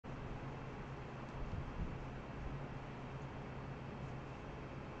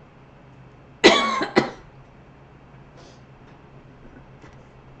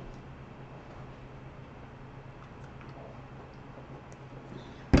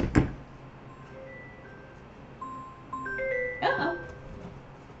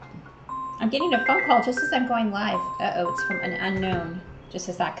I'm getting a phone call just as I'm going live. Uh-oh, it's from an unknown. Just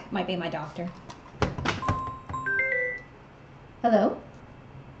a sec. Might be my doctor. Hello?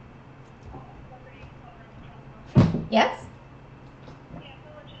 Yes?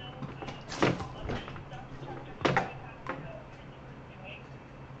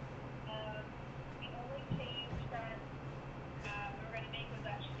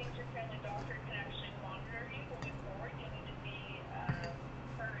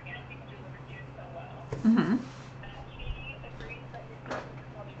 Mm-hmm.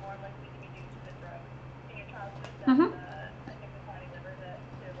 Mm-hmm.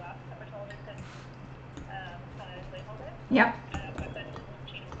 Yep.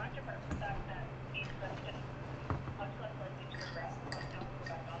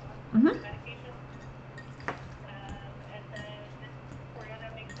 Mm-hmm.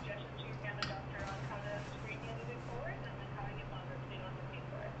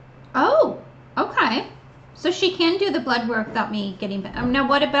 Oh, okay. So she can do the blood work without me getting back. Now,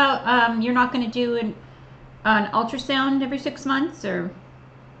 what about, you're not going to do an ultrasound every 6 months, or?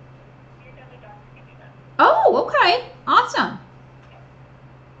 Oh, okay. Awesome.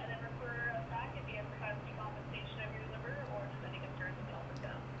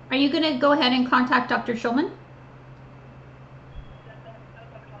 Are you going to go ahead and contact Dr. Schulman?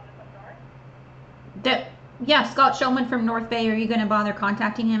 Yeah, Scott Schulman from North Bay. Are you going to bother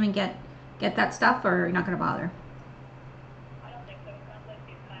contacting him and get that stuff, or are you not going to bother?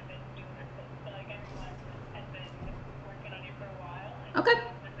 Okay.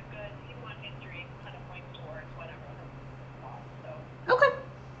 Okay.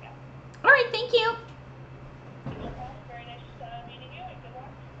 All right, thank you.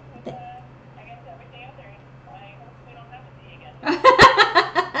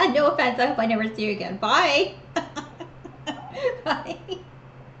 No offense, I hope I never see you again. Bye. Bye.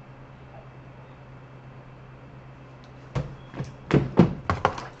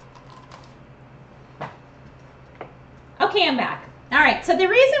 Okay, I'm back. All right, so the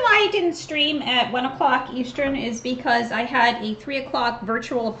reason why I didn't stream at 1 o'clock Eastern is because I had a 3 o'clock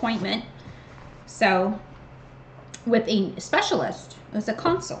virtual appointment. So, with a specialist, it was a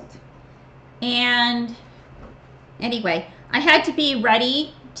consult. And anyway, I had to be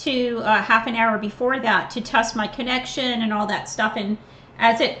ready to half an hour before that to test my connection and all that stuff. And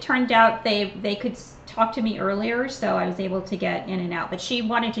as it turned out, they could talk to me earlier, so I was able to get in and out. But she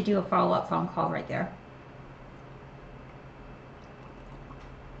wanted to do a follow-up phone call right there.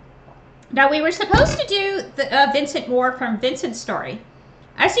 Now, we were supposed to do the Vincent Moore from Vincent's story.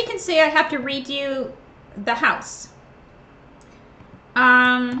 As you can see, I have to redo the house.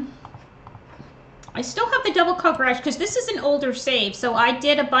 I still have the double cut garage because this is an older save, so I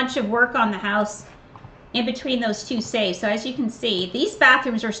did a bunch of work on the house in between those two saves. So as you can see, these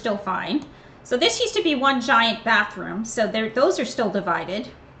bathrooms are still fine. So this used to be one giant bathroom, so those are still divided.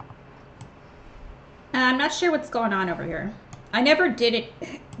 I'm not sure what's going on over here. I never did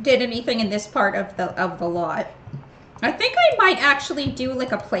anything in this part of the lot. I think I might actually do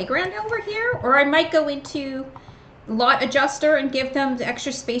like a playground over here, or I might go into lot adjuster and give them the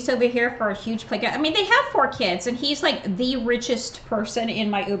extra space over here for a huge playground. I mean, they have 4 kids, and he's like the richest person in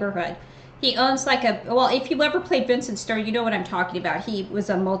my Uberhood. He owns like well, if you ever played Vincent's story, you know what I'm talking about. He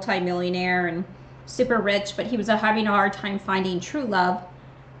was a multi-millionaire and super rich, but he was having a hard time finding true love.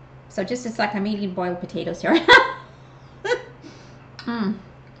 So just it's like I'm eating boiled potatoes here.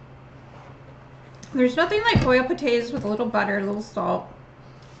 There's nothing like boiled potatoes with a little butter, a little salt.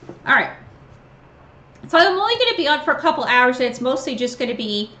 All right. So I'm only going to be on for a couple hours, and it's mostly just going to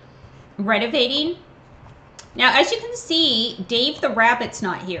be renovating. Now, as you can see, Dave the Rabbit's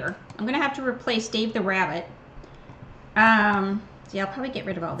not here. I'm going to have to replace Dave the Rabbit. So yeah, I'll probably get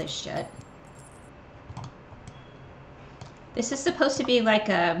rid of all this shit. This is supposed to be like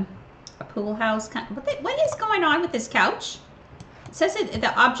a pool house. What is going on with this couch? It says that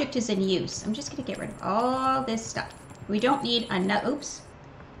the object is in use. I'm just going to get rid of all this stuff. We don't need another. Oops.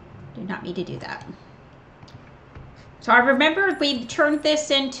 Do not need to do that. So I remember we turned this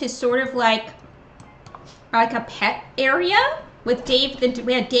into sort of like a pet area with Dave.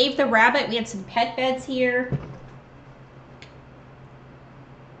 We had Dave the Rabbit. We had some pet beds here.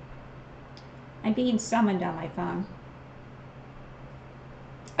 I'm being summoned on my phone.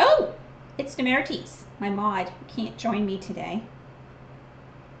 Oh, it's Demerites, my mod, who can't join me today.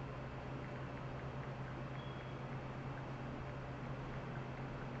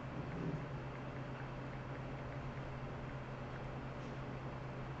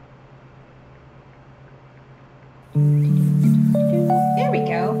 There we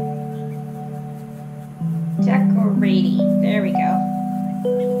go. Decorating. There we go.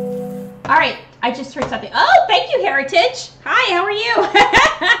 All right, I just heard something. Oh, thank you, Heritage. Hi, how are you?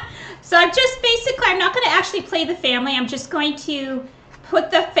 So I'm just basically, I'm not going to actually play the family. I'm just going to put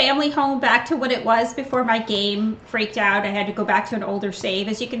the family home back to what it was before my game freaked out. I had to go back to an older save.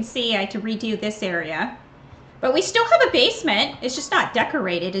 As you can see, I had to redo this area. But we still have a basement. It's just not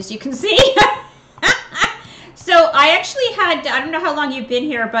decorated, as you can see. So I actually had, I don't know how long you've been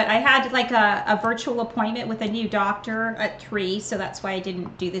here, but I had like a virtual appointment with a new doctor at 3, so that's why I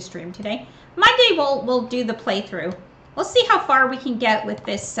didn't do the stream today. Monday we'll do the playthrough. We'll see how far we can get with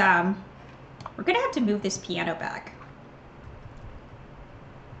this. We're going to have to move this piano back.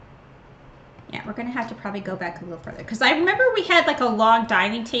 Yeah, we're going to have to probably go back a little further. Because I remember we had like a long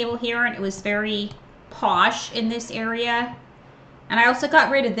dining table here, and it was very posh in this area. And I also got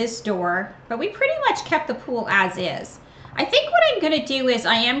rid of this door, but we pretty much kept the pool as is. I think what I'm going to do is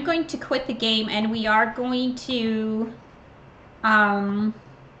I am going to quit the game, and we are going to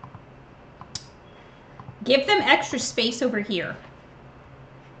give them extra space over here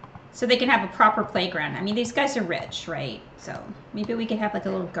so they can have a proper playground. I mean, these guys are rich, right? So maybe we could have like a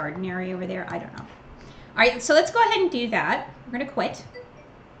little garden area over there. I don't know. All right, so let's go ahead and do that. We're going to quit.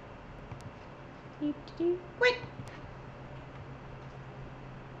 Quit.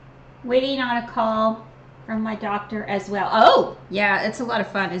 Waiting on a call from my doctor as well. Oh, yeah, it's a lot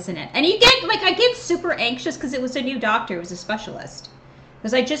of fun, isn't it? And you get, like, I get super anxious because it was a new doctor. It was a specialist.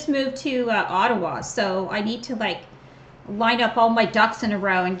 Because I just moved to Ottawa, so I need to, like, line up all my ducks in a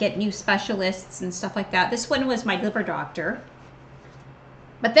row and get new specialists and stuff like that. This one was my liver doctor.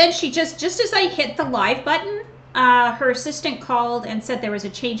 But then she just as I hit the live button, her assistant called and said there was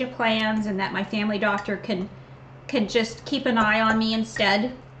a change of plans and that my family doctor can just keep an eye on me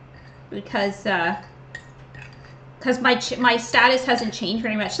instead. Because my status hasn't changed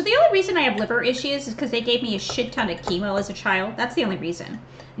very much. So the only reason I have liver issues is because they gave me a shit ton of chemo as a child. That's the only reason.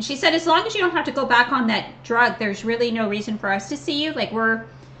 And she said, as long as you don't have to go back on that drug, there's really no reason for us to see you. Like, we're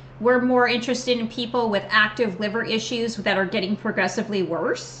more interested in people with active liver issues that are getting progressively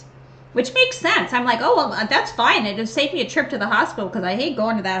worse, which makes sense. I'm like, oh, well, that's fine. It'll save me a trip to the hospital because I hate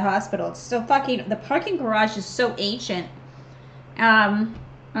going to that hospital. It's so fucking, the parking garage is so ancient.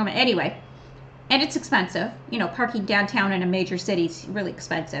 Anyway, and it's expensive. You know, parking downtown in a major city is really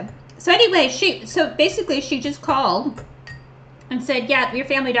expensive. So anyway, basically she just called and said, yeah, your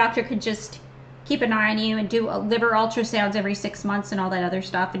family doctor could just keep an eye on you and do liver ultrasounds every 6 months and all that other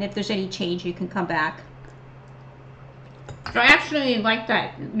stuff. And if there's any change, you can come back. So I actually like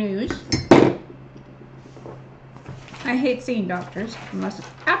that news. I hate seeing doctors unless it's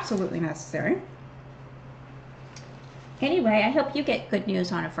absolutely necessary. Anyway, I hope you get good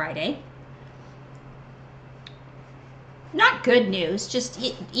news on a Friday. Not good news, just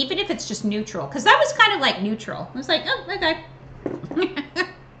even if it's just neutral. Because that was kind of like neutral. It was like, oh, okay.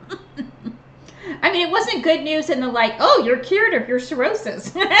 I mean, it wasn't good news in the like, oh, you're cured of your cirrhosis.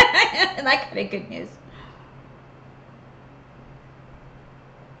 That kind of good news.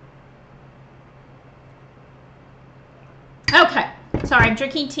 Okay. Sorry, I'm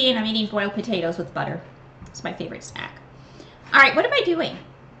drinking tea and I'm eating boiled potatoes with butter. It's my favorite snack. All right, what am I doing?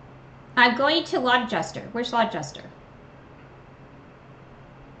 I'm going to Lot Adjuster. Where's Lot Adjuster?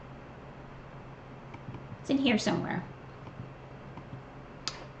 It's in here somewhere.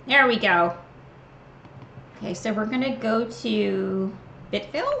 There we go. Okay, so we're going to go to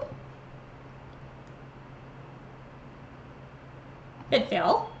Bitville.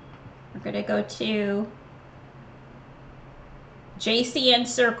 Bitville. We're going to go to JCN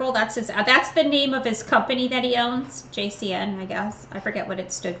Circle. That's his. That's the name of his company that he owns. JCN, I guess. I forget what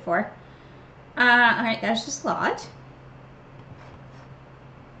it stood for. All right, that's just lot.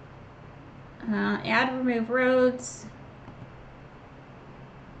 Add, remove roads.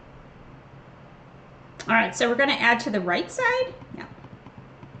 All right, so we're going to add to the right side. Yeah.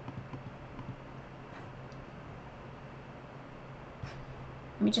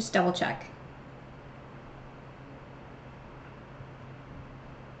 Let me just double check.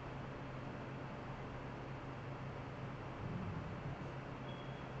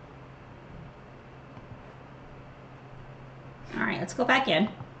 All right, let's go back in.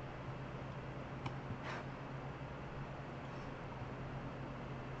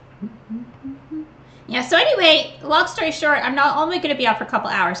 Yeah, so anyway, long story short, I'm not only going to be off for a couple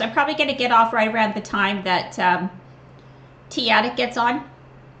hours. I'm probably going to get off right around the time that T-Attic gets on.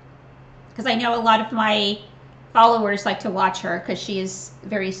 Because I know a lot of my followers like to watch her because she is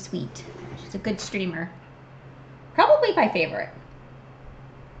very sweet. She's a good streamer. Probably my favorite.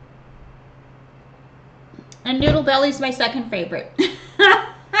 And Noodle Belly's my second favorite.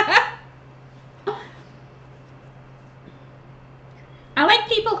 I like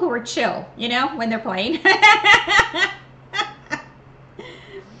people who who are chill, you know, when they're playing.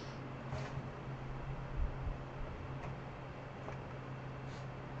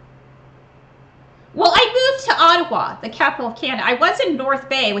 Well, I moved to Ottawa, the capital of Canada. I was in North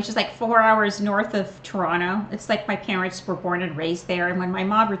Bay, which is like 4 hours north of Toronto. It's like my parents were born and raised there. And when my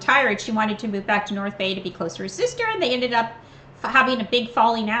mom retired, she wanted to move back to North Bay to be close to her sister. And they ended up having a big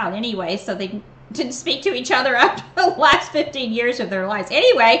falling out anyway. So they didn't speak to each other after the last 15 years of their lives.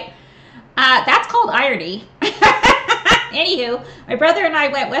 Anyway, that's called irony. Anywho, my brother and I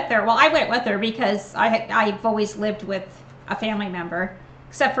went with her. Well, I went with her because I've always lived with a family member,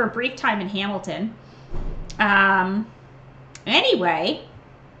 except for a brief time in Hamilton. Anyway,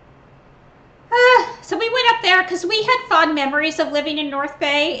 so we went up there because we had fond memories of living in North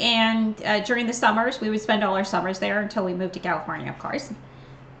Bay, and during the summers, we would spend all our summers there until we moved to California, of course.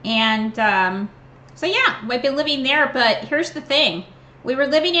 And so yeah, we've been living there, but here's the thing. We were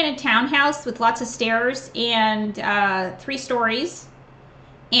living in a townhouse with lots of stairs and 3 stories.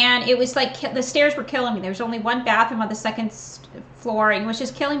 And it was like the stairs were killing me. There was only one bathroom on the second floor, and it was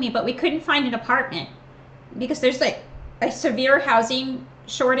just killing me. But we couldn't find an apartment because there's like a severe housing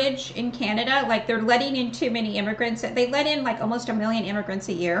shortage in Canada. Like they're letting in too many immigrants. They let in like almost 1 million immigrants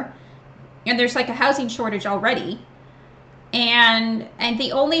a year. And there's like a housing shortage already. And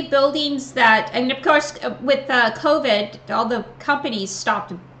the only buildings that, and of course with COVID, all the companies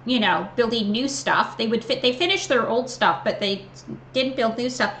stopped, you know, building new stuff. They finished their old stuff, but they didn't build new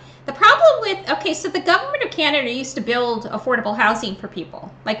stuff. The problem with, okay, so the government of Canada used to build affordable housing for people,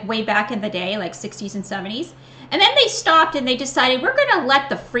 like way back in the day, like 60s and 70s. And then they stopped and they decided, we're going to let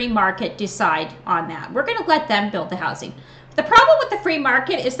the free market decide on that. We're going to let them build the housing. The problem with the free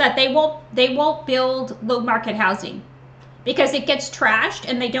market is that they won't build low market housing because it gets trashed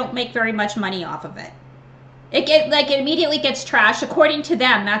and they don't make very much money off of it. It immediately gets trashed according to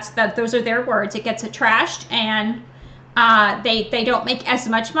them. Those are their words. It gets trashed, and they don't make as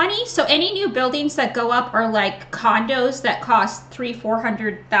much money. So any new buildings that go up are like condos that cost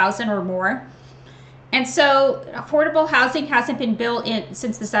 $300,000-400,000 or more. And so affordable housing hasn't been built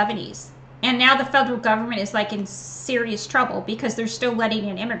since the 70s. And now the federal government is like in serious trouble because they're still letting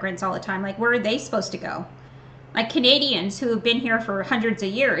in immigrants all the time. Like, where are they supposed to go? Like Canadians who have been here for hundreds of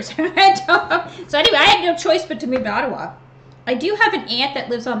years. So anyway, I had no choice but to move to Ottawa. I do have an aunt that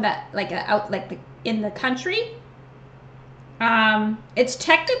lives on that, in the country. It's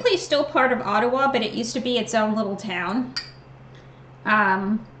technically still part of Ottawa, but it used to be its own little town.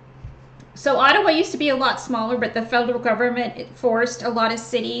 So Ottawa used to be a lot smaller, but the federal government forced a lot of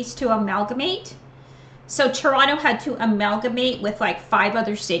cities to amalgamate. So Toronto had to amalgamate with like 5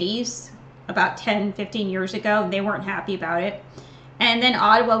 other cities about 10-15 years ago, and they weren't happy about it. And then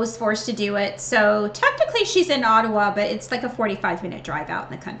Ottawa was forced to do it. So technically she's in Ottawa, but it's like a 45-minute drive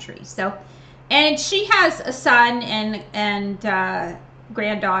out in the country. So, and she has a son and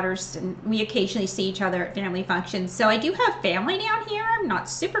granddaughters, and we occasionally see each other at family functions. So I do have family down here. I'm not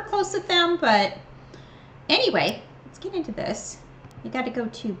super close with them, but anyway, let's get into this. You got to go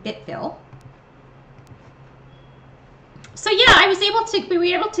to Bitville. So yeah, we were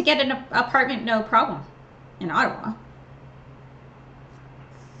able to get an apartment no problem in Ottawa.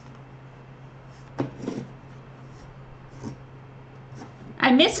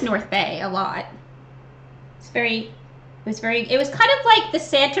 I miss North Bay a lot. It was kind of like the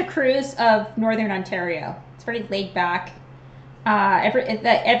Santa Cruz of Northern Ontario. It's very laid back.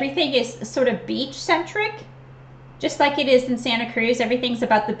 Everything is sort of beach centric, just like it is in Santa Cruz. Everything's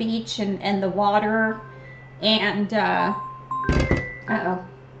about the beach and the water. And uh-oh.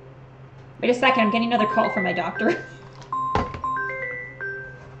 Wait a second, I'm getting another call from my doctor.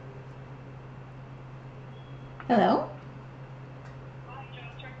 Hello? Hi, Joe.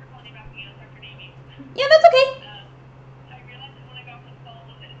 Sorry for calling you back again. Sorry for naming. Yeah, that's okay. I realized that when I got off the phone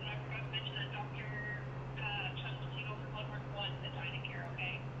that I forgot to mention that Dr. Chung was taking over blood work once at Dining Care,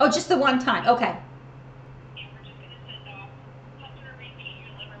 okay? Oh, just the one time. Okay. And we're just going to send off some sort of repeat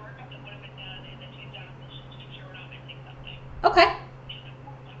your liver workup that would have been done in the 2000s just to make sure we're not missing something. Okay.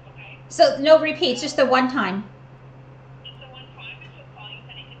 Okay? So no repeats, just the one time. Just the one time, it's just calling with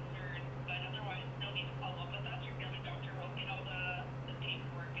any concerns, but otherwise, no need to follow up with us. Your family doctor will get all the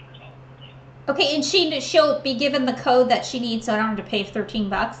paperwork and results and things. Okay, and she'll be given the code that she needs, so I don't have to pay $13.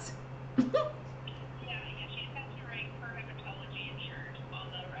 Yeah, she just has to write for hematology insured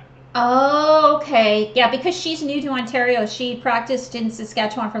on the record. Oh, okay. Yeah, because she's new to Ontario. She practiced in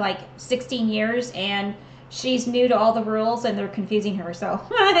Saskatchewan for like 16 years, and she's new to all the rules, and they're confusing her, so.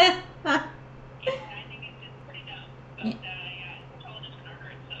 Yeah, I think it's just pretty dumb. But, yeah, hematologist can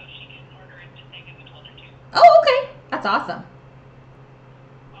order it, so she can order it just like we told her to. Oh, okay. That's awesome.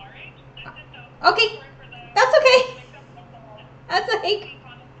 All Okay. Sorry for the That's okay. mix-up of the lot. That's okay. Please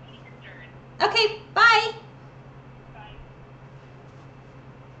contact any concern. Okay, bye. Bye.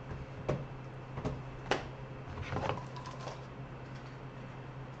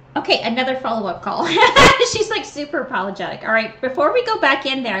 Okay, another follow-up call. She's like super apologetic. All right, before we go back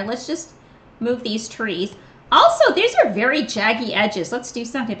in there, let's just move these trees. Also, these are very jaggy edges. Let's do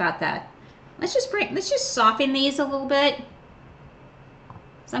something about that. Let's just soften these a little bit.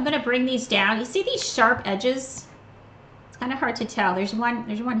 So I'm gonna bring these down. You see these sharp edges? It's kind of hard to tell. There's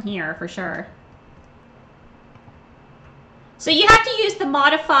one here for sure. So you have to use the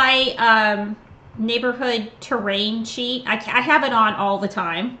modify neighborhood terrain sheet. I have it on all the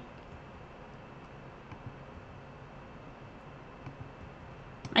time.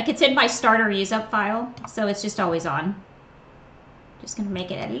 Like it's in my starter use up file, so it's just always on. Just gonna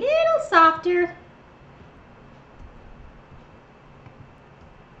make it a little softer.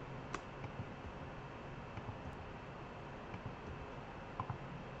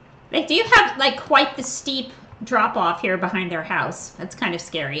 They do have like quite the steep drop off here behind their house. That's kind of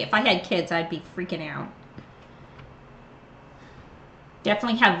scary. If I had kids, I'd be freaking out.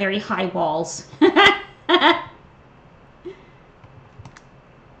 Definitely have very high walls. Bring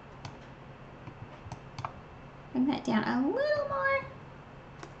that down a little more.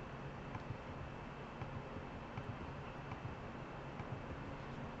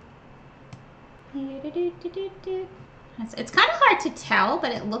 It's kind of hard to tell,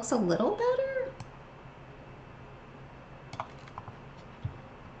 but it looks a little better.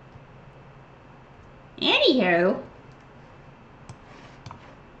 Anywho,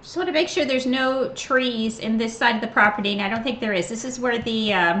 just want to make sure there's no trees in this side of the property, and I don't think there is. This is where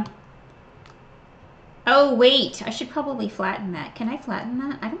the, oh wait, I should probably flatten that. Can I flatten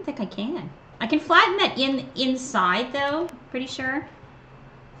that? I don't think I can. I can flatten that inside though, pretty sure.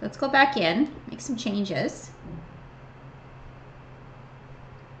 Let's go back in, make some changes.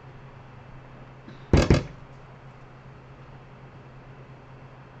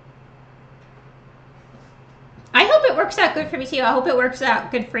 I hope it works out good for me too. I hope it works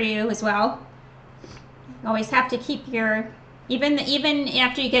out good for you as well. You always have to keep your, even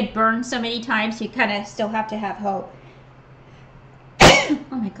after you get burned so many times, you kind of still have to have hope. Oh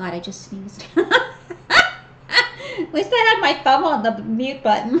my god, I just sneezed. At least I had my thumb on the mute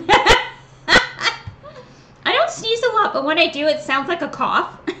button. I don't sneeze a lot, but when I do, it sounds like a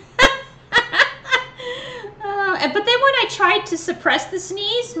cough. But then when I tried to suppress the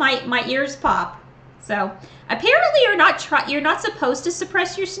sneeze, my ears pop. So apparently you're not supposed to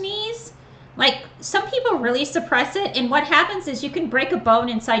suppress your sneeze. Like some people really suppress it, and what happens is you can break a bone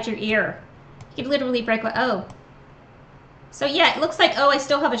inside your ear. You can literally break a, oh. So yeah, it looks like, oh, I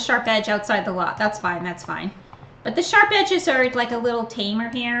still have a sharp edge outside the lot. That's fine, that's fine. But the sharp edges are like a little tamer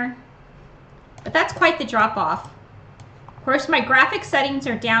here. But that's quite the drop off. Of course, my graphic settings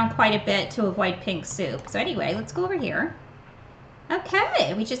are down quite a bit to avoid pink soup. So anyway, let's go over here.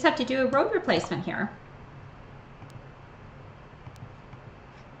 Okay, we just have to do a road replacement here.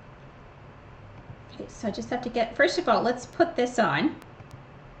 Okay, so I just have to get, first of all, let's put this on.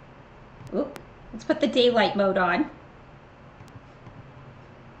 Oop, let's put the daylight mode on.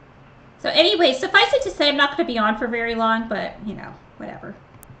 So anyway, suffice it to say, I'm not going to be on for very long, but, you know, whatever.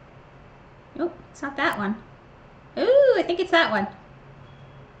 Nope, it's not that one. Ooh, I think it's that one.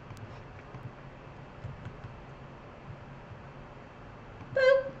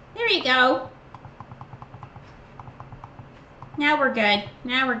 Boop, there you go. Now we're good.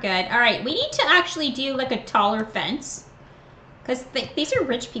 Now we're good. All right, we need to actually do like a taller fence because these are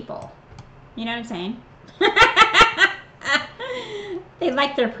rich people. You know what I'm saying? They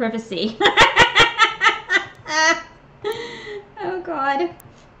like their privacy. Oh God.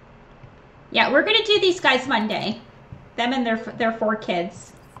 Yeah, we're gonna do these guys Monday. Them and their 4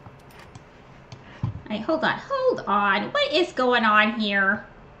 kids. All right, hold on, hold on. What is going on here?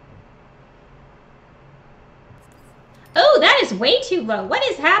 Oh, that is way too low. What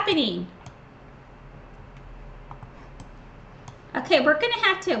is happening? Okay, we're gonna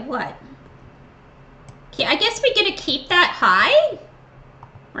have to what? Okay, I guess we're gonna keep that high.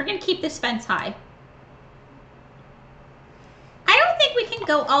 We're gonna keep this fence high. I don't think we can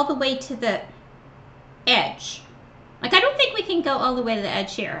go all the way to the edge. Like, I don't think we can go all the way to the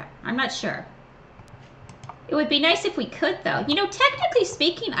edge here. I'm not sure. It would be nice if we could, though. You know, technically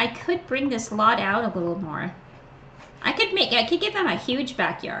speaking, I could bring this lot out a little more. I could give them a huge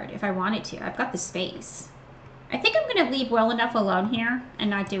backyard if I wanted to. I've got the space. I think I'm gonna leave well enough alone here and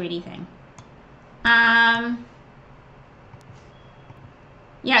not do anything.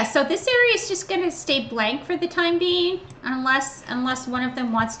 Yeah, so this area is just going to stay blank for the time being, unless one of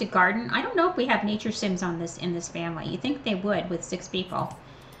them wants to garden. I don't know if we have nature sims on this in this family. You think they would with 6 people.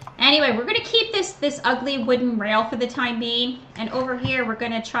 Anyway, we're going to keep this ugly wooden rail for the time being, and over here we're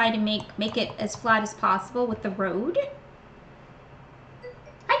going to try to make it as flat as possible with the road.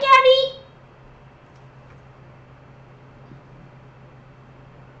 Hi, Gabby.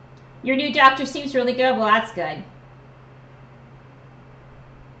 Your new doctor seems really good. Well, that's good.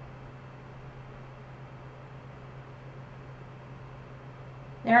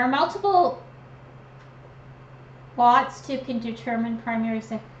 There are multiple plots to can determine primary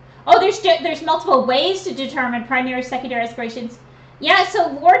secondary. Oh, there's multiple ways to determine primary secondary aspirations. Yeah, so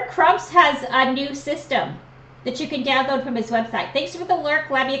Lord Crumps has a new system that you can download from his website. Thanks for the lurk,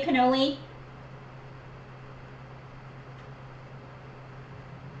 Labia Cannoli.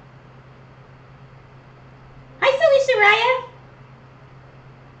 Hi, Silly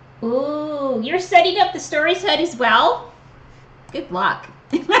Soraya. Ooh, you're setting up the stories hut as well? Good luck.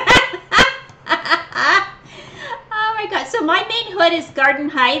 Oh my god. So my main hood is Garden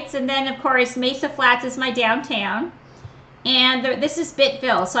Heights, and then of course Mesa Flats is my downtown. And this is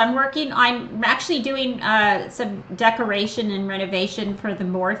Bitville. So I'm actually doing some decoration and renovation for the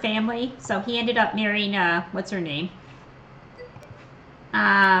Moore family. So he ended up marrying, what's her name?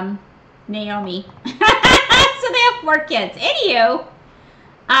 Naomi. So they have 4 kids. Anywho,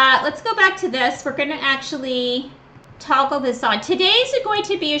 let's go back to this. We're going to actually toggle this on. Today's going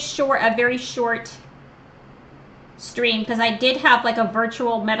to be a very short stream because I did have like a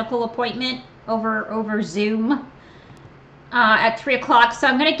virtual medical appointment over Zoom at 3 o'clock. So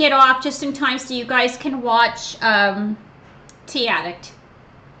I'm going to get off just in time so you guys can watch Tea Addict.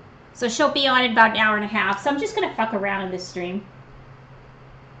 So she'll be on in about an hour and a half. So I'm just going to fuck around in this stream.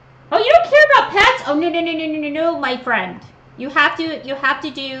 Oh, you don't care about pets? Oh, no, my friend. You have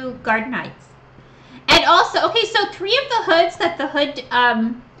to do Garden Heights. And also, okay, so 3 of the hoods that the hood,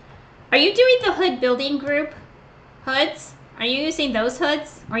 are you doing the hood building group hoods? Are you using those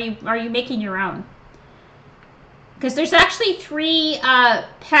hoods? Or are you making your own? Because there's actually 3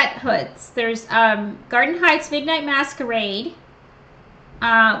 pet hoods. There's Garden Heights Midnight Masquerade,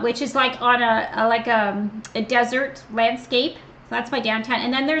 which is like on a desert landscape. So that's my downtown.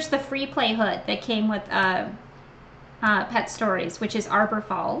 And then there's the free play hood that came with Pet Stories, which is Arbor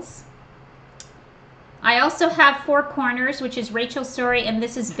Falls. I also have 4 Corners, which is Rachel's story, and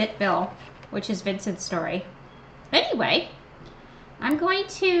this is Bitville, which is Vincent's story. Anyway, I'm going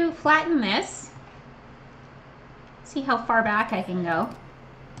to flatten this. See how far back I can go.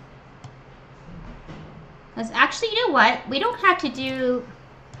 Because actually, you know what? We don't have to do...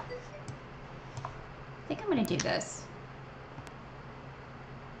 I think I'm going to do this.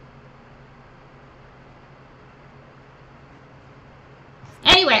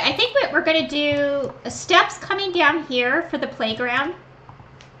 Anyway, I think we're going to do steps coming down here for the playground.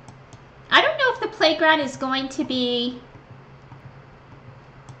 I don't know if the playground is going to be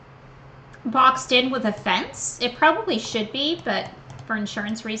boxed in with a fence. It probably should be, but for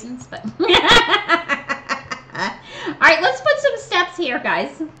insurance reasons. But all right, let's put some steps here,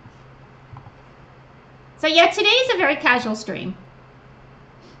 guys. So yeah, today is a very casual stream.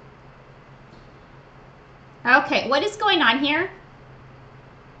 Okay, what is going on here?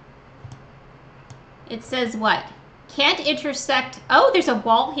 It says what? Can't intersect. Oh, there's a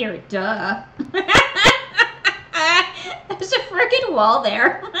wall here. Duh. There's a friggin' wall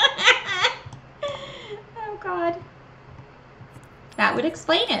there. Oh, God. That would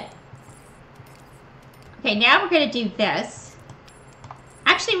explain it. Okay, now we're going to do this.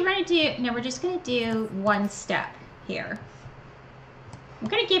 Actually, we're going to do... No, we're just going to do 1 step here. I'm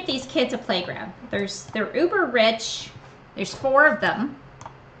going to give these kids a playground. They're uber rich. There's 4 of them.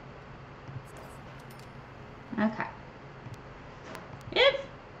 Okay.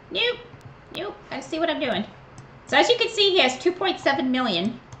 Nope. I see what I'm doing. So as you can see, he has 2.7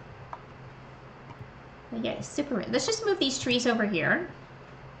 million. But yeah, super rich. Let's just move these trees over here.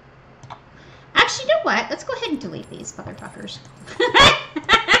 Actually, you know what? Let's go ahead and delete these motherfuckers.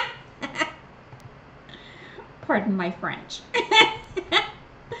 Pardon my French.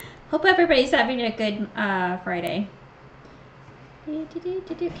 Hope everybody's having a good Friday.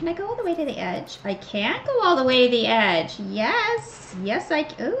 Can I go all the way to the edge? I can go all the way to the edge. Yes, I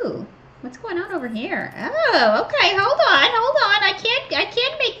can. Ooh, what's going on over here? Oh, okay. Hold on. I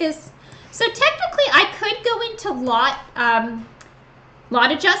can't make this. So technically, I could go into lot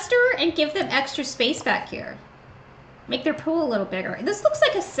adjuster and give them extra space back here. Make their pool a little bigger. This looks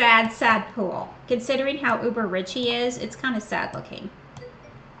like a sad pool. Considering how uber rich he is, it's kind of sad looking.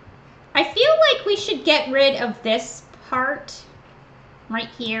 I feel like we should get rid of this part. right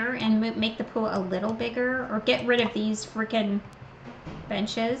here and make the pool a little bigger, or get rid of these freaking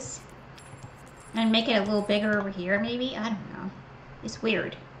benches and make it a little bigger over here maybe. I don't know. It's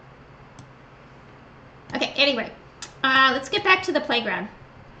weird. Okay, anyway, let's get back to the playground.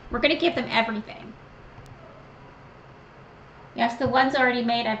 We're gonna give them everything. Yes, the one's already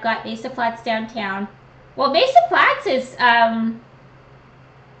made. I've got Mesa Flats downtown. Well, Mesa Flats is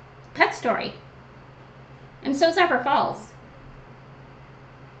Pet Story. And so is Upper Falls.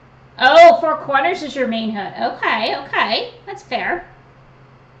 Oh, Four Corners is your main hood. Okay, okay. That's fair.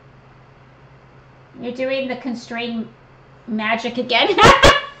 You're doing the constrained magic again.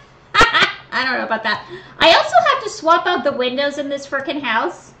 I don't know about that. I also have to swap out the windows in this frickin'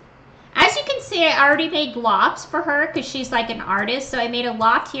 house. As you can see, I already made lofts for her because she's like an artist. So I made a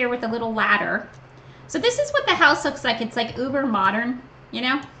loft here with a little ladder. So this is what the house looks like. It's like uber modern, you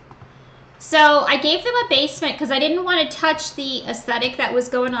know? So I gave them a basement because I didn't want to touch the aesthetic that was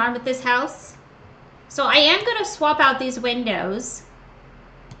going on with this house. So I am going to swap out these windows.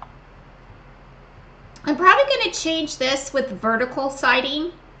 I'm probably going to change this with vertical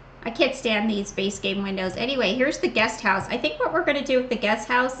siding. I can't stand these base game windows. Anyway, here's the guest house. I think what we're going to do with the guest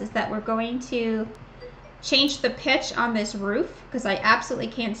house is that we're going to change the pitch on this roof because I absolutely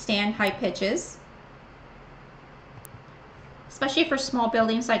can't stand high pitches. Especially for small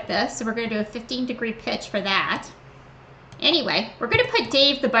buildings like this. So we're going to do a 15-degree pitch for that. Anyway, we're going to put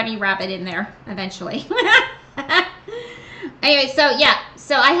Dave the bunny rabbit in there eventually. Anyway, so yeah.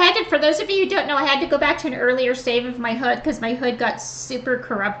 So I had to, for those of you who don't know, I had to go back to an earlier save of my hood because my hood got super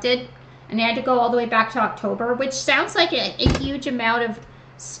corrupted. And I had to go all the way back to October, which sounds like a huge amount of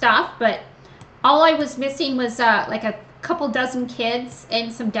stuff. But all I was missing was like a couple dozen kids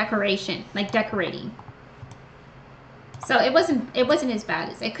and some decoration, like decorating. So it wasn't as bad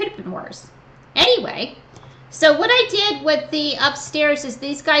as it could have been worse. Anyway, so what I did with the upstairs is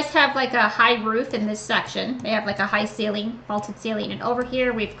these guys have like a high roof in this section. They have like a high ceiling, vaulted ceiling. And over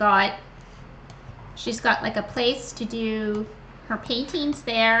here we've got, she's got like a place to do her paintings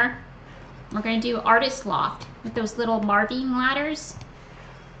there. We're going to do artist loft with those little Marvin ladders.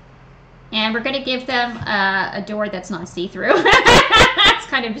 And we're going to give them a door that's not see-through. That's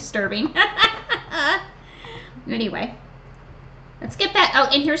kind of disturbing. Anyway. Let's get back. Oh,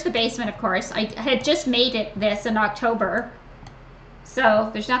 and here's the basement, of course. I had just made this in October. So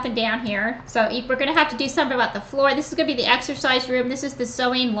there's nothing down here. So we're going to have to do something about the floor. This is going to be the exercise room. This is the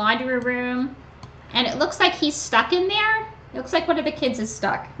sewing laundry room. And it looks like he's stuck in there. It looks like one of the kids is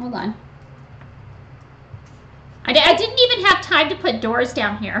stuck. Hold on. I didn't even have time to put doors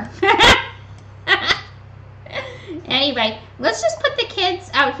down here. Anyway, let's just put the kids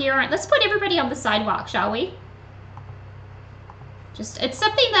out here. Let's put everybody on the sidewalk, shall we? It's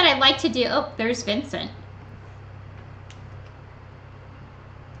something that I like to do. Oh, there's Vincent.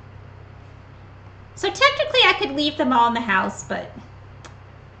 So technically I could leave them all in the house, but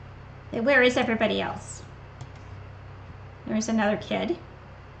where is everybody else? There's another kid.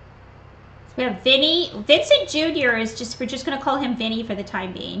 So we have Vinny. Vincent Jr. is just, we're just going to call him Vinny for the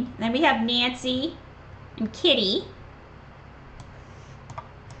time being. And then we have Nancy and Kitty.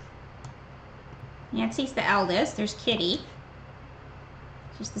 Nancy's the eldest. There's Kitty.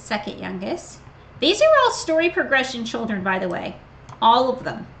 She's the second youngest. These are all story progression children, by the way. All of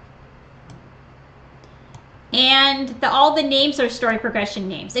them. And all the names are story progression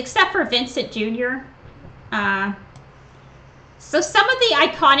names, except for Vincent Jr. So some of the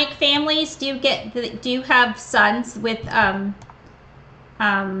iconic families do have sons with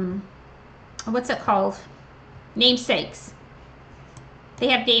what's it called? Namesakes. They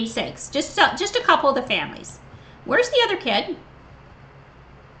have namesakes. Just a couple of the families. Where's the other kid?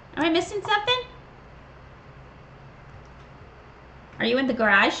 Am I missing something? Are you in the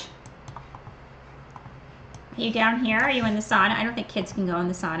garage? Are you down here? Are you in the sauna? I don't think kids can go in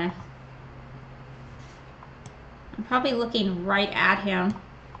the sauna. I'm probably looking right at him.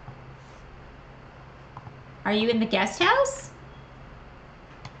 Are you in the guest house?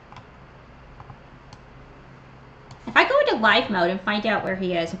 If I go into live mode and find out where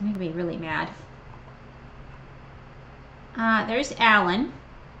he is, I'm going to be really mad. There's Alan.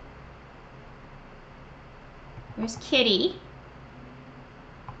 There's Kitty.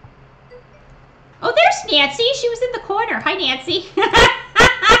 Oh, there's Nancy. She was in the corner. Hi, Nancy.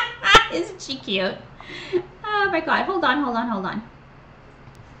 Isn't she cute? Oh, my God. Hold on, hold on, hold on.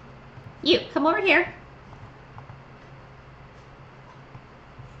 You, come over here.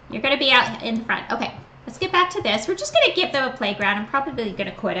 You're going to be out in front. Okay, let's get back to this. We're just going to give them a playground. I'm probably going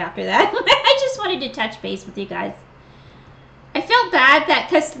to quit after that. I just wanted to touch base with you guys. I felt bad sad that,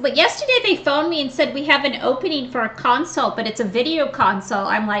 because yesterday they phoned me and said we have an opening for a consult, but it's a video consult.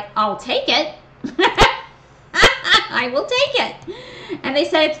 I'm like, I'll take it. I will take it. And they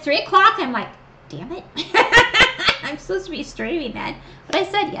said it's 3 o'clock. I'm like, damn it. I'm supposed to be streaming that. But I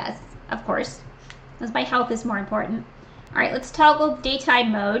said yes, of course, because my health is more important. All right, let's toggle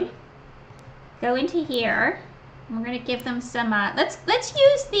daytime mode. Go into here. We're gonna give them some. Let's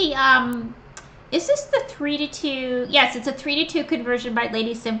use the. Is this the 3-2? Yes, it's a 3-2 conversion by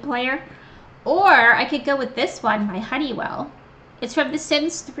Lady Sim Player. Or I could go with this one, my Honeywell. It's from the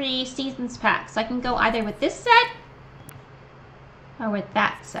Sims 3 Seasons Pack, so I can go either with this set or with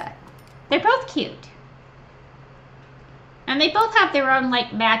that set. They're both cute. And they both have their own,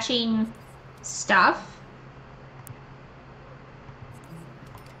 like, matching stuff.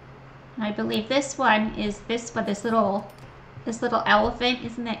 I believe this one is this little elephant.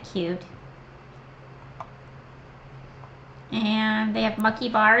 Isn't that cute? And they have monkey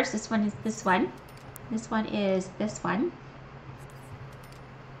bars. This one is this one. This one is this one.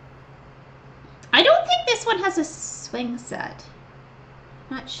 I don't think this one has a swing set.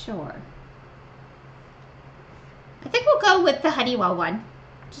 Not sure. I think we'll go with the Honeywell one.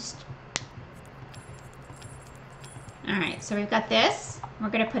 Alright, so we've got this. We're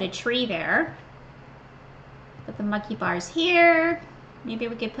going to put a tree there. Put the monkey bars here. Maybe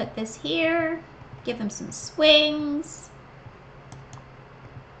we could put this here. Give them some swings.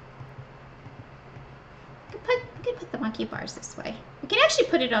 We could put the monkey bars this way. We can actually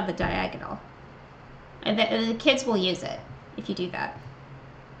put it on the diagonal. And the kids will use it if you do that.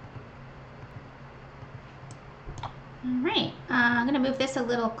 Alright, I'm going to move this a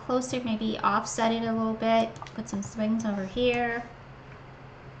little closer, maybe offset it a little bit. Put some swings over here.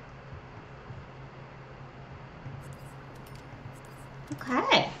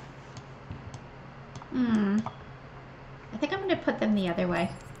 Okay. I think I'm going to put them the other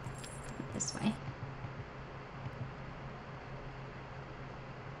way. This way.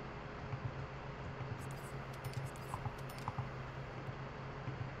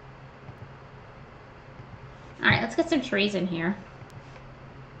 Alright, let's get some trees in here.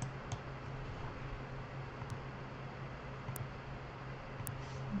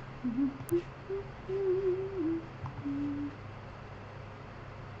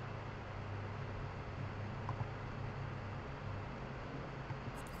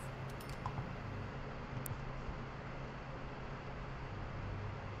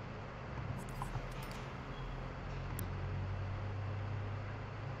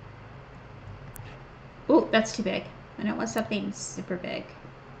 Ooh, that's too big. I don't want something super big.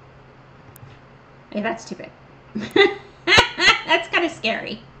 Hey, that's too big. That's kind of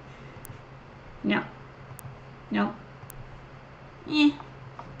scary. No. No.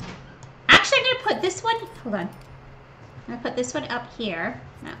 Actually, I'm going to put this one... Hold on. I'm going to put this one up here.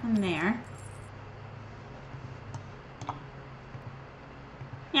 That one there.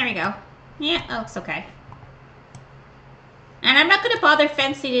 There we go. Yeah, that looks okay. And I'm not going to bother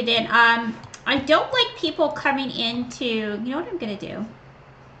fencing it in. I don't like people coming into... You know what I'm going to do?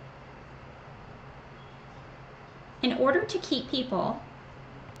 In order to keep people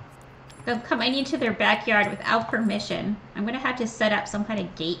from coming into their backyard without permission, I'm going to have to set up some kind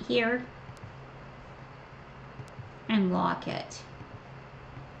of gate here and lock it.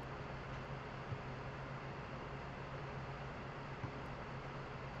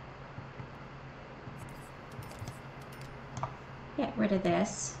 Get rid of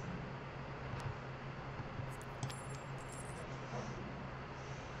this.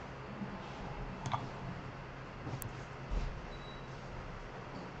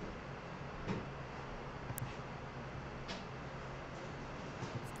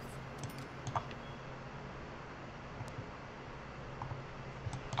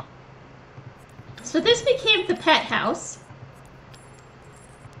 So this became the pet house.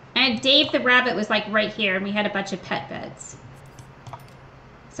 And Dave the rabbit was like right here, and we had a bunch of pet beds.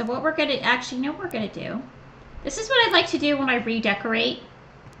 So what we're gonna actually know what we're gonna do. This is what I like to do when I redecorate.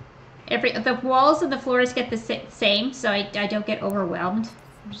 The walls and the floors get the same, so I don't get overwhelmed.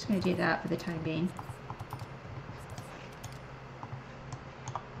 I'm just gonna do that for the time being.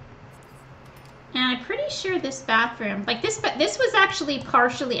 And I'm pretty sure this bathroom, like this was actually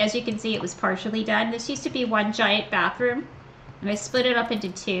partially, as you can see, it was partially done. This used to be one giant bathroom, and I split it up into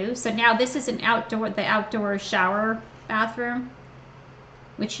two. So now this is the outdoor shower bathroom,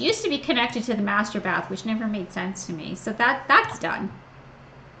 which used to be connected to the master bath, which never made sense to me. So that's done.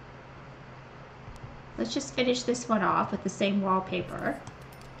 Let's just finish this one off with the same wallpaper.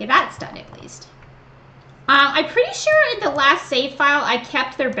 Okay, that's done at least. I'm pretty sure in the last save file I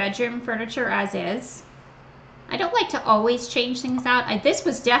kept their bedroom furniture as is. I don't like to always change things out. This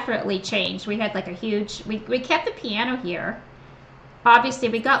was definitely changed. We had like a huge, we kept the piano here. Obviously,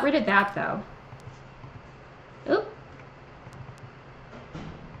 we got rid of that though. Oop.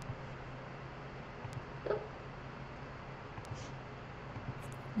 Oop.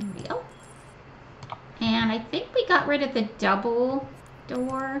 There we go. And I think we got rid of the double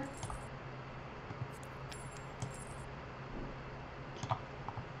door.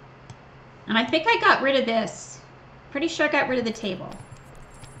 And I think I got rid of this. Pretty sure I got rid of the table.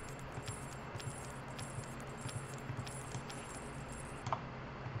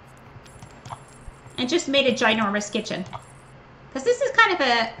 And just made a ginormous kitchen. Because this is kind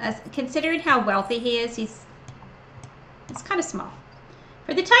of considering how wealthy he is, it's kind of small.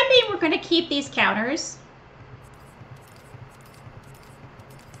 For the time being, we're going to keep these counters.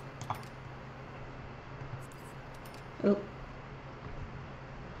 Oh.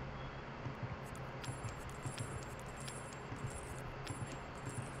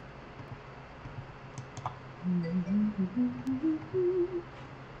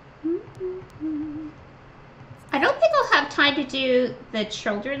 I don't think I'll have time to do the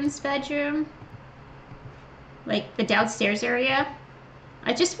children's bedroom, like the downstairs area.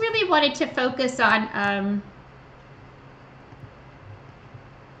 I just really wanted to focus on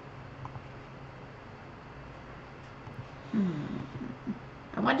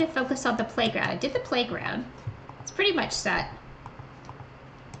I wanted to focus on the playground. I did the playground. It's pretty much set.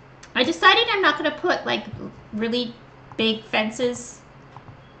 I decided I'm not going to put like really big fences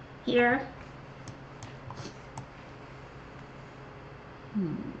here.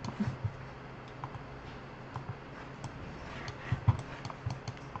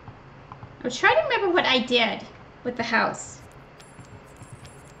 I was trying to remember what I did with the house.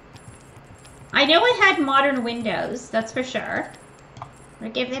 I know it had modern windows, that's for sure. I'm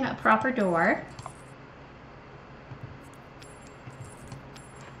going to give them a proper door.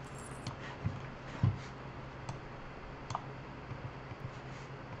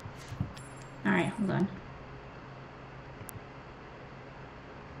 All right, hold on.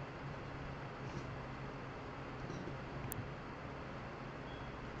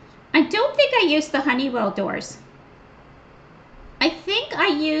 I don't think I used the Honeywell doors. I think I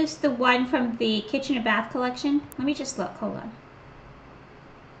used the one from the kitchen and bath collection. Let me just look, hold on.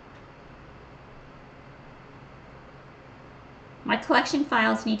 My collection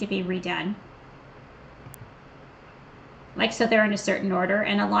files need to be redone. Like, so they're in a certain order,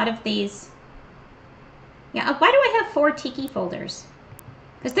 and a lot of these... Yeah, why do I have 4 Tiki folders?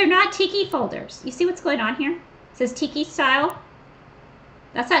 Because they're not Tiki folders. You see what's going on here? It says Tiki style.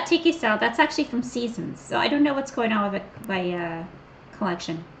 That's not Tiki style. That's actually from Seasons. So I don't know what's going on with my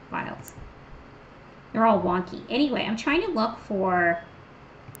collection files. They're all wonky. Anyway, I'm trying to look for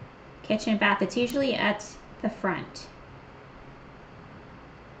kitchen and bath. It's usually at the front.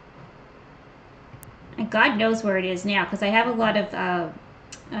 And God knows where it is now, because I have a lot of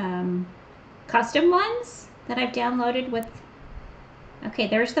custom ones that I've downloaded with... Okay,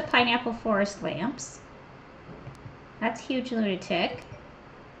 there's the pineapple forest lamps. That's Huge Lunatic.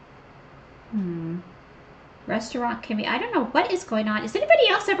 Restaurant can be... I don't know what is going on. Does anybody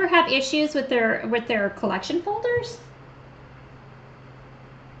else ever have issues with their collection folders?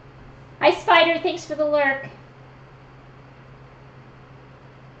 Hi, Spider. Thanks for the lurk.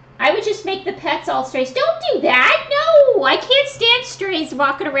 I would just make the pets all strays. Don't do that! No! I can't stand strays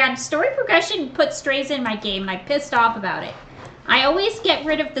walking around. Story Progression put strays in my game, and I'm pissed off about it. I always get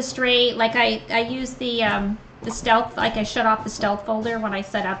rid of the stray, like I use the stealth, like I shut off the stealth folder when I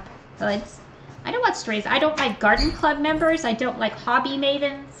set up. So I don't want strays. I don't like garden club members. I don't like hobby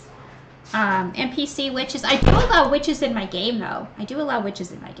mavens. NPC witches. I do allow witches in my game, though. I do allow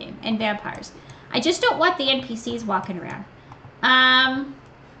witches in my game. And vampires. I just don't want the NPCs walking around.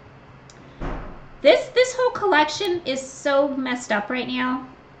 This whole collection is so messed up right now.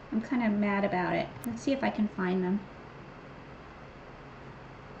 I'm kind of mad about it. Let's see if I can find them.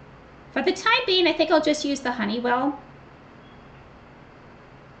 For the time being, I think I'll just use the Honeywell.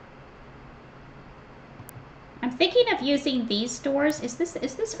 I'm thinking of using these doors. Is this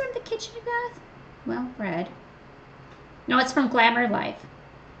from the kitchen and bath? Well, red. No, it's from Glamour Life.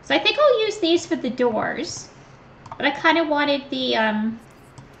 So I think I'll use these for the doors. But I kind of wanted the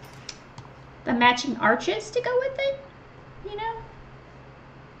matching arches to go with it, you know?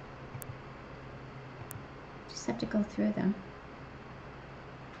 Just have to go through them.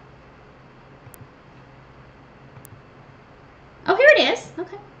 Oh, here it is.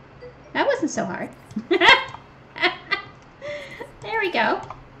 Okay. That wasn't so hard. There we go.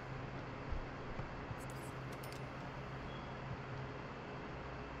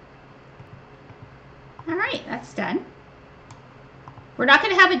 All right. right, that's done. We're not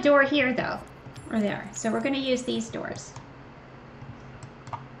going to have a door here, though. Or there. So we're going to use these doors.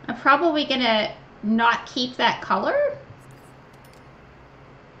 I'm probably going to not keep that color.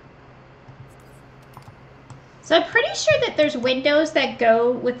 So I'm pretty sure that there's windows that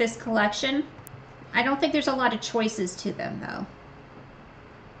go with this collection. I don't think there's a lot of choices to them, though.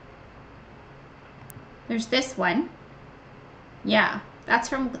 There's this one. Yeah, that's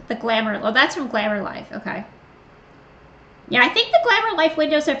from the Glamour. Oh, that's from Glamour Life. Okay. Yeah, I think the Glamour Life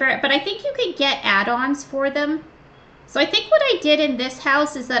windows are very, but I think you can get add-ons for them. So I think what I did in this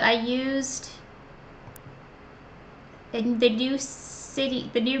house is that I used in the new city,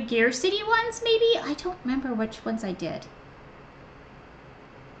 the new Gear City ones, maybe? I don't remember which ones I did.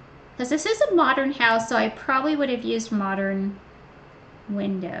 Because this is a modern house, so I probably would have used modern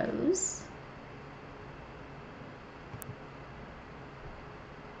windows.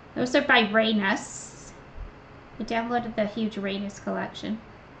 Those are by Raynus. I downloaded the huge Raynus collection.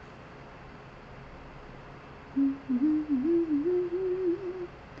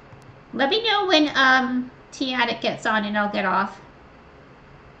 Let me know when T-Attic gets on and I'll get off.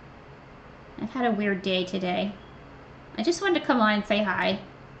 I've had a weird day today. I just wanted to come on and say hi.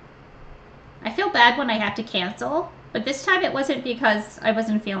 I feel bad when I have to cancel, but this time it wasn't because I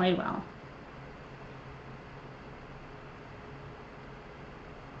wasn't feeling well.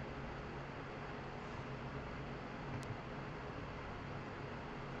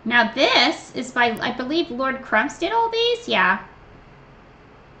 Now this is by, I believe Lord Crumps did all these? Yeah.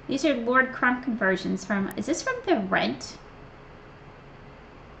 These are Lord Crump conversions from, is this from the Rent?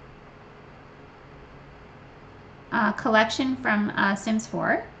 Collection from Sims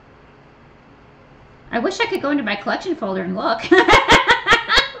 4. I wish I could go into my collection folder and look.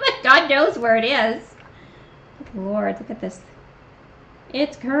 But God knows where it is. Good Lord, look at this.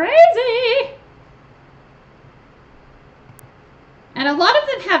 It's crazy! And a lot of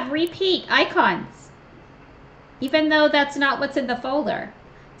them have repeat icons, even though that's not what's in the folder.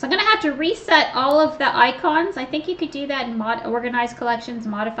 So I'm going to have to reset all of the icons. I think you could do that in organize collections,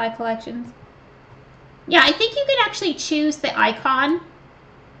 modify collections. Yeah, I think you can actually choose the icon,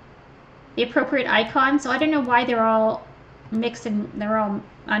 the appropriate icon. So I don't know why they're all mixed and they're all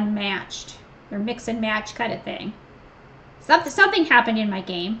unmatched. They're mix and match kind of thing. Something happened in my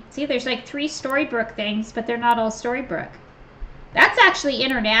game. See, there's like 3 Storybrooke things, but they're not all Storybrooke. That's actually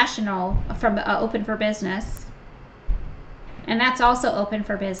international from Open for Business. And that's also Open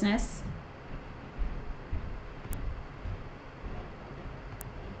for Business.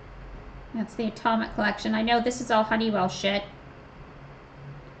 That's the Atomic Collection. I know this is all Honeywell shit.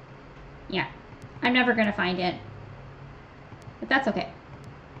 Yeah. I'm never going to find it. But that's okay.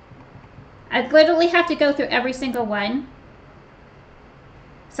 I'd literally have to go through every single one.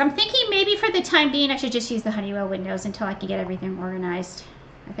 So I'm thinking maybe for the time being I should just use the Honeywell windows until I can get everything organized.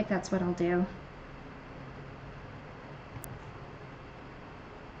 I think that's what I'll do.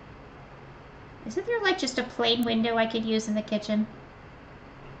 Isn't there like just a plain window I could use in the kitchen?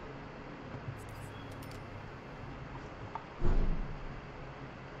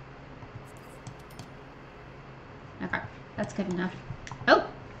 Okay, that's good enough. Oh!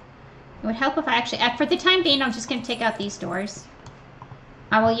 It would help if I actually, for the time being, I'm just going to take out these doors.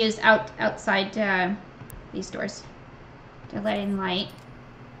 I will use outside these doors to let in light.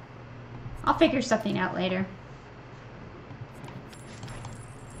 I'll figure something out later.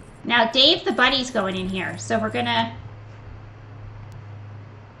 Now, Dave the Bunny's going in here, so we're gonna...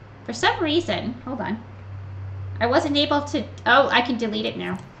 For some reason, hold on. I wasn't able to... Oh, I can delete it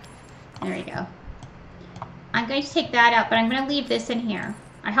now. There we go. I'm going to take that out, but I'm going to leave this in here.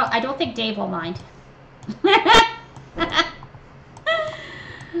 I don't think Dave will mind.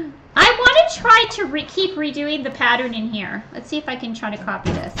 I want to try to keep redoing the pattern in here. Let's see if I can try to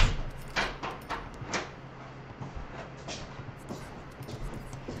copy this.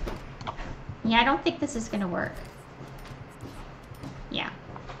 Yeah, I don't think this is going to work. Yeah.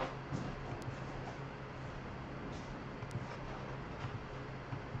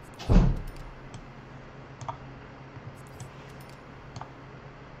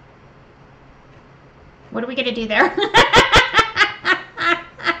 What are we going to do there?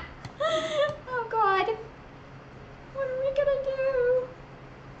 Oh, God. What are we going to do?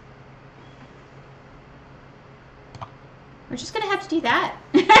 We're just going to have to do that.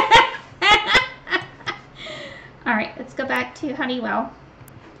 All right, let's go back to Honeywell.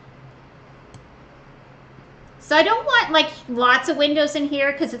 So I don't want like lots of windows in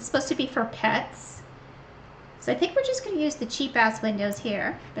here because it's supposed to be for pets. So I think we're just going to use the cheap ass windows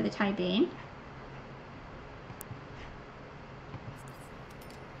here for the time being.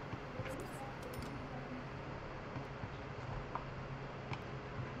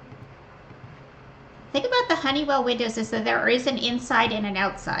 Honeywell windows is that there is an inside and an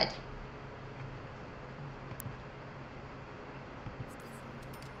outside.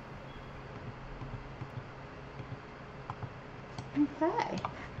 Okay.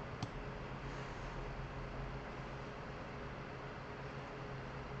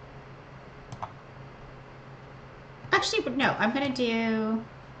 Actually, no, I'm going to do...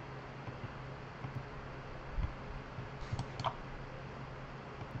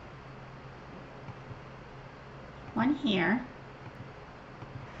 one here.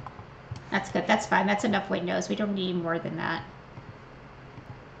 That's good. That's fine. That's enough windows. We don't need more than that.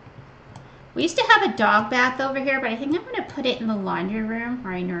 We used to have a dog bath over here, but I think I'm going to put it in the laundry room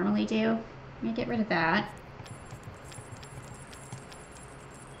where I normally do. Let me get rid of that.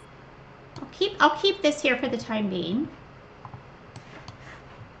 I'll keep this here for the time being.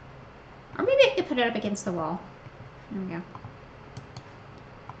 Or maybe I could put it up against the wall. There we go.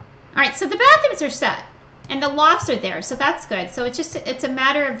 Alright, so the bathrooms are set. And the lofts are there, so that's good. So it's a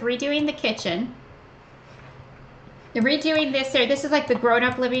matter of redoing the kitchen. Redoing this there. This is like the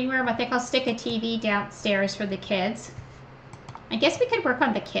grown-up living room. I think I'll stick a TV downstairs for the kids. I guess we could work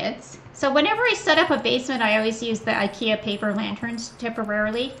on the kids. So whenever I set up a basement, I always use the IKEA paper lanterns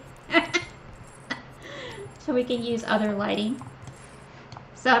temporarily. So we can use other lighting.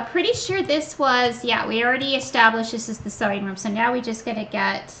 So I'm pretty sure this was, yeah, we already established this is the sewing room. So now we just gotta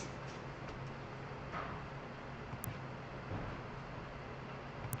get...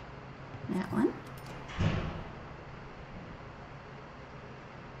 that one.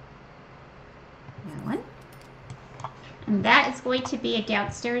 That one. And that is going to be a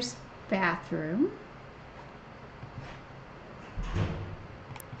downstairs bathroom.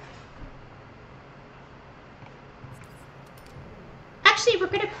 Actually, we're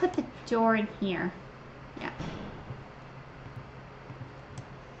going to put the door in here. Yeah.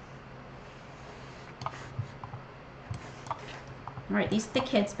 All right, these are the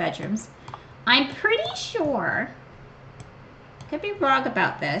kids' bedrooms. I'm pretty sure, could be wrong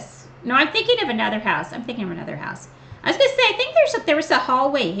about this. No, I'm thinking of another house. I'm thinking of another house. I was going to say, I think there was a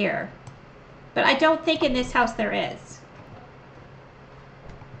hallway here. But I don't think in this house there is.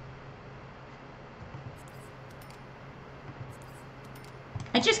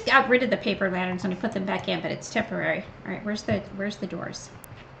 I just got rid of the paper lanterns and I put them back in, but it's temporary. All right, where's the doors?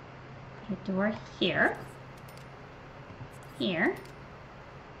 Put a door here. Here.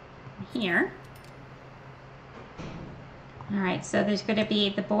 Here. All right, so there's going to be,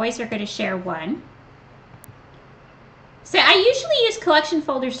 the boys are going to share one. So I usually use collection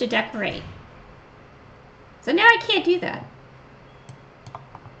folders to decorate. So now I can't do that.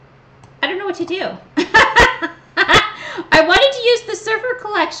 I don't know what to do. I wanted to use the surfer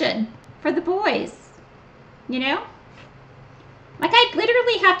collection for the boys. You know? Like I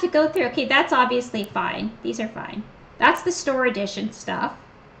literally have to go through, okay, that's obviously fine. These are fine. That's the store edition stuff.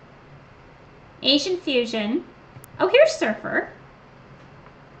 Asian Fusion. Oh, here's Surfer.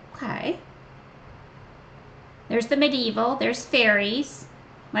 Okay. There's the medieval. There's fairies.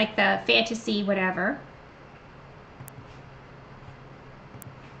 Like the fantasy whatever.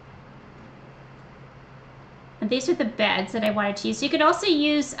 And these are the beds that I wanted to use. You could also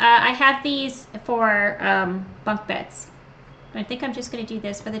use, I have these for bunk beds. But I think I'm just going to do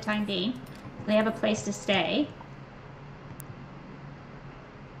this for the time being. They have a place to stay.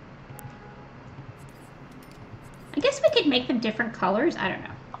 I guess we could make them different colors. I don't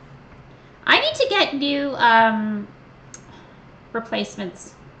know. I need to get new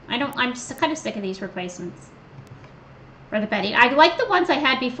replacements. I'm just kind of sick of these replacements for the bedding. I like the ones I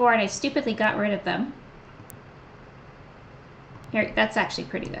had before and I stupidly got rid of them. Here, that's actually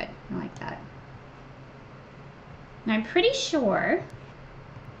pretty good. I like that. And I'm pretty sure...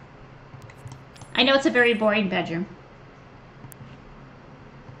 I know it's a very boring bedroom.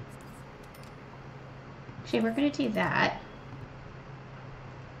 Actually, we're going to do that.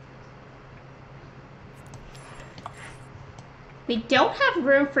 We don't have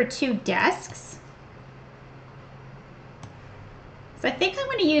room for 2 desks. So I think I'm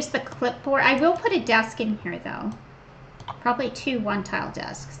going to use the clipboard. I will put a desk in here, though. Probably 2 one-tile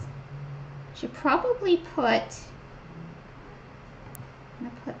desks. Should probably put... I'm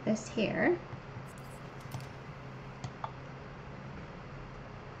going to put this here.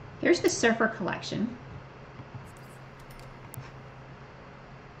 Here's the Surfer collection.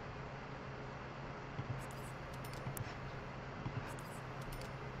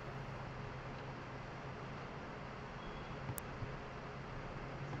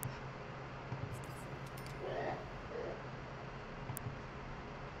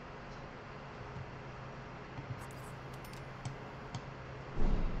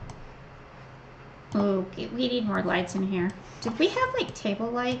 Okay, we need more lights in here. Did we have like table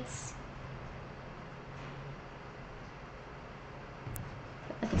lights?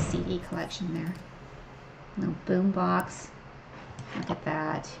 Like a CD collection there. No boom box. Look at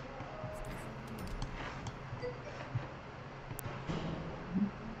that.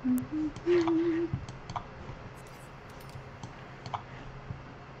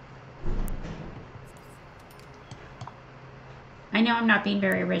 I know I'm not being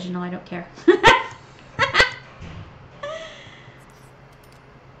very original. I don't care.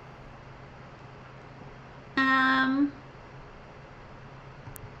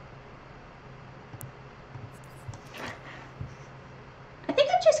 I think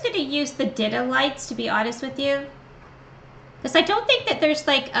I'm just going to use the Ditto lights, to be honest with you. Because I don't think that there's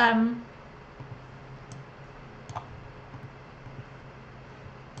like, I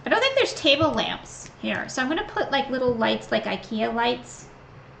don't think there's table lamps here. So I'm going to put like little lights, like IKEA lights.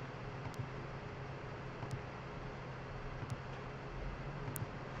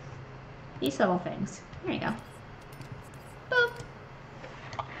 These little things. There you go. Boop.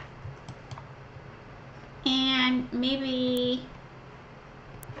 And maybe,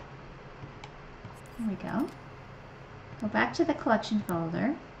 there we go. Go back to the collection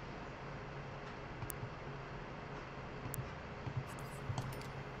folder.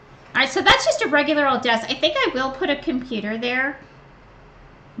 Alright, so that's just a regular old desk. I think I will put a computer there,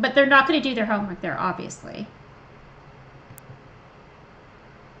 but they're not going to do their homework there, obviously.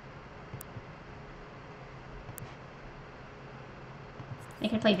 They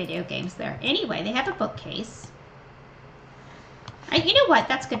can play video games there. Anyway, they have a bookcase. You know what?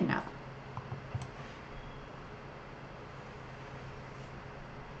 That's good enough.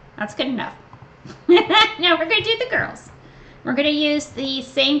 That's good enough. Now we're going to do the girls. We're going to use the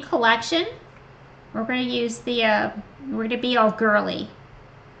same collection. We're going to use the, we're going to be all girly.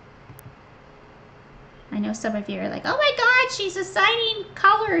 I know some of you are like, oh my God, she's assigning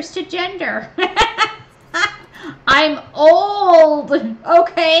colors to gender. I'm old.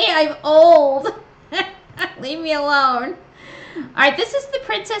 Okay, I'm old. Leave me alone. All right, this is the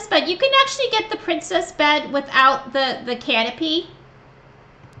princess bed. You can actually get the princess bed without the canopy.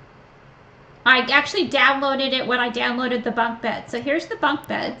 I actually downloaded it when I downloaded the bunk bed. So here's the bunk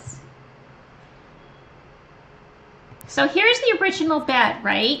beds. So here's the original bed,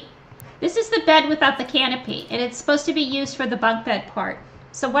 right? This is the bed without the canopy, and it's supposed to be used for the bunk bed part.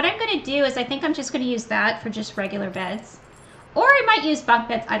 So what I'm going to do is I think I'm just going to use that for just regular beds. Or I might use bunk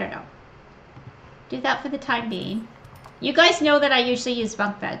beds. I don't know. Do that for the time being. You guys know that I usually use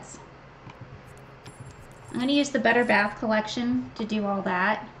bunk beds. I'm going to use the Better Bath collection to do all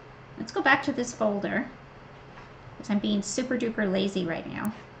that. Let's go back to this folder, because I'm being super duper lazy right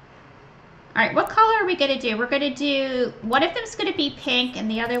now. All right, what color are we going to do? We're going to do, one of them's going to be pink and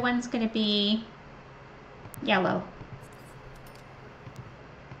the other one's going to be yellow.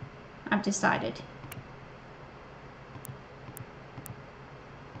 I've decided.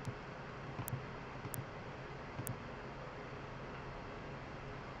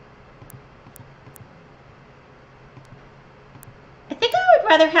 I think I would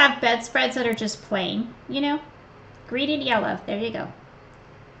rather have bedspreads that are just plain, you know? Green and yellow. There you go.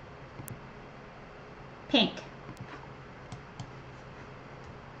 Pink.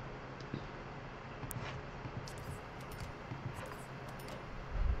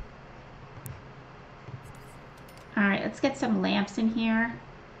 All right, let's get some lamps in here.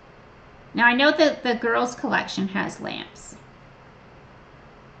 Now I know that the girls' collection has lamps.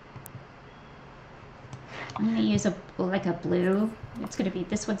 I'm going to use like a blue. It's going to be,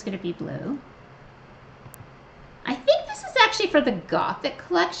 this one's going to be blue. I think this is actually for the Gothic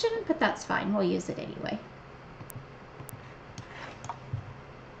collection, but that's fine. We'll use it anyway.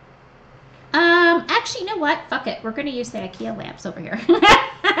 Actually, you know what? Fuck it. We're going to use the IKEA lamps over here.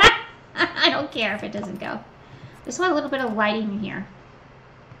 I don't care if it doesn't go. Just want a little bit of lighting in here.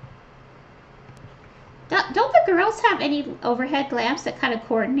 Don't the girls have any overhead lamps that kind of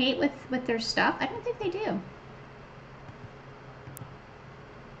coordinate with their stuff? I don't think they do.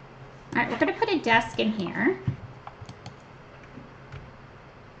 All right, we're going to put a desk in here.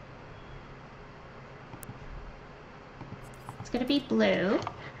 It's going to be blue.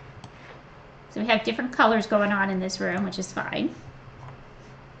 So we have different colors going on in this room, which is fine.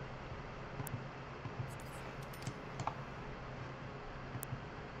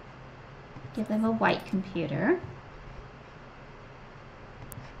 Give them a white computer.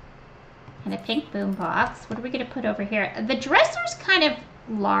 And a pink boom box. What are we going to put over here? The dresser's kind of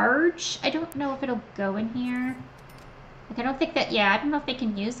large. I don't know if it'll go in here. Like, I don't think that, yeah, I don't know if they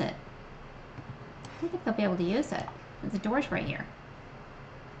can use it. I don't think they'll be able to use it. The door's right here.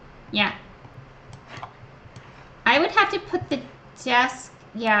 Yeah. I would have to put the desk,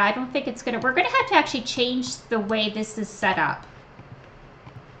 yeah, I don't think it's gonna, we're gonna have to actually change the way this is set up.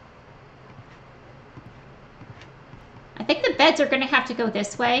 I think the beds are gonna have to go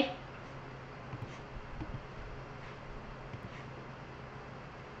this way.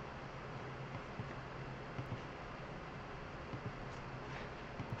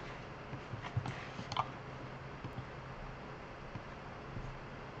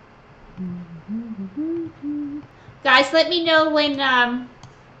 Guys, let me know when,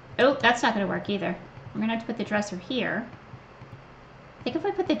 oh, that's not going to work either. We're going to have to put the dresser here. I think if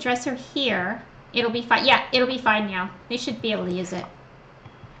I put the dresser here, it'll be fine. Yeah, it'll be fine now. They should be able to use it.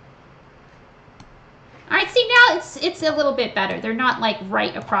 All right, see, now it's a little bit better. They're not, like,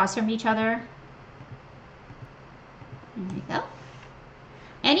 right across from each other. There we go.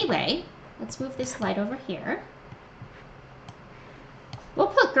 Anyway, let's move this light over here. We'll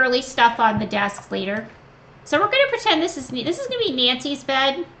put girly stuff on the desks later. So we're going to pretend this is going to be Nancy's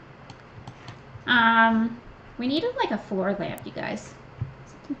bed. We needed like a floor lamp, you guys.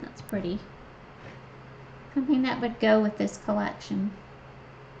 I think that's pretty. Something that would go with this collection.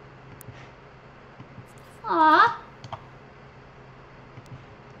 Aww.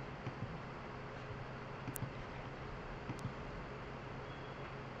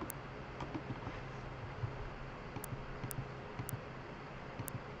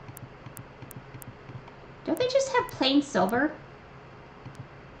 Don't they just have plain silver?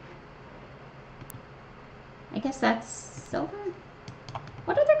 I guess that's silver.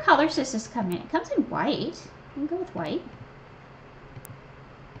 What other colors does this come in? It comes in white. We can go with white.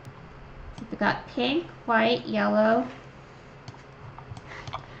 So we've got pink, white, yellow.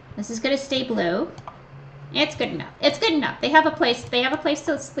 This is gonna stay blue. It's good enough. It's good enough. They have a place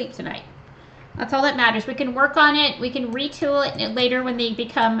to sleep tonight. That's all that matters. We can work on it. We can retool it later when they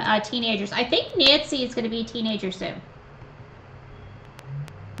become teenagers. I think Nancy is going to be a teenager soon.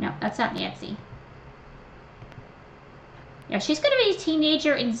 No, that's not Nancy. Yeah, she's going to be a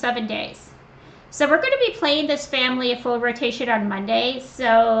teenager in 7 days. So we're going to be playing this family a full rotation on Monday.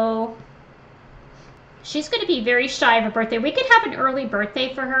 So she's going to be very shy of a birthday. We could have an early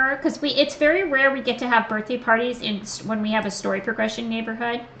birthday for her because it's very rare we get to have birthday parties when we have a story progression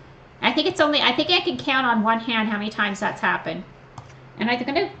neighborhood. I think I can count on one hand how many times that's happened. And I'm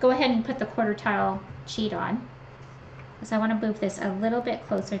going to go ahead and put the quarter tile sheet on. Because I want to move this a little bit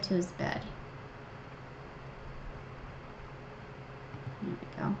closer to his bed. There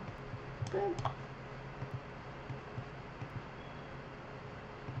we go. Good.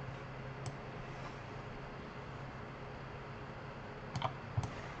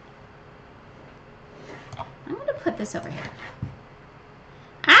 I'm going to put this over here.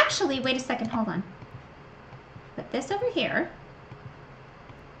 Actually, wait a second, hold on. Put this over here.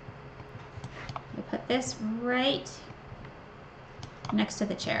 We put this right next to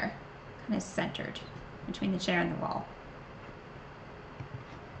the chair, kind of centered between the chair and the wall.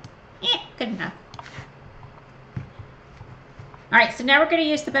 Good enough. All right, so now we're going to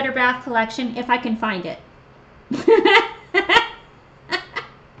use the Better Bath collection if I can find it.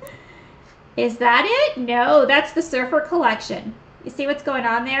 Is that it? No, that's the Surfer collection. You see what's going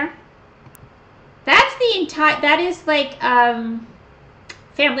on there? That's the entire, that is like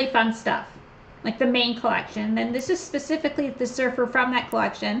family fun stuff. Like the main collection. Then this is specifically the Surfer from that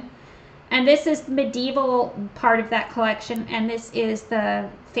collection. And this is the medieval part of that collection. And this is the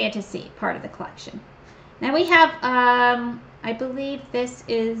fantasy part of the collection. Then we have, I believe this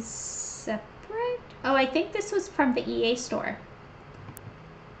is separate. Oh, I think this was from the EA store.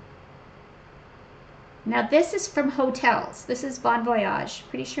 Now this is from hotels. This is Bon Voyage.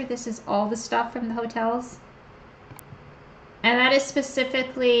 Pretty sure this is all the stuff from the hotels. And that is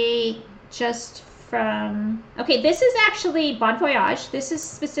specifically just from... Okay, this is actually Bon Voyage. This is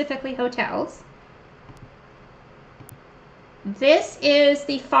specifically hotels. This is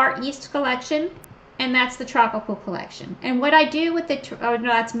the Far East collection. And that's the Tropical collection. And what I do with the... Oh, no,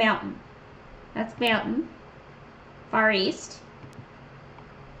 that's Mountain. That's Mountain. Far East.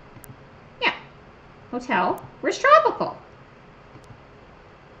 Yeah. Hotel. Where's Tropical?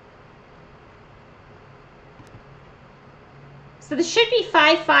 So there should be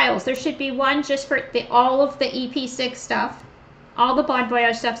 5 files. There should be one just for all of the EP6 stuff. All the Bon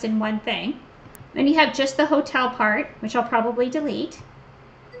Voyage stuff's in one thing. Then you have just the hotel part, which I'll probably delete.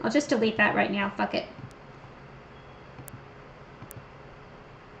 I'll just delete that right now. Fuck it.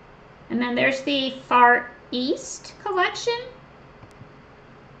 And then there's the Far East collection.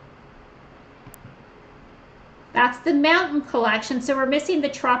 That's the Mountain collection. So we're missing the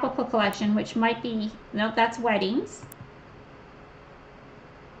Tropical collection, which might be... No, that's Weddings.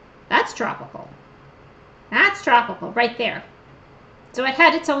 That's Tropical. That's That's tropical, right there. So it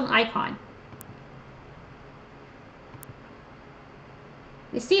had its own icon.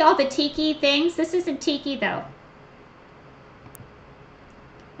 You see all the tiki things? This isn't tiki though.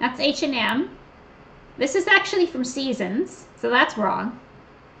 That's H&M. This is actually from Seasons, so that's wrong.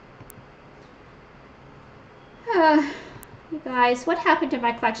 You guys, what happened to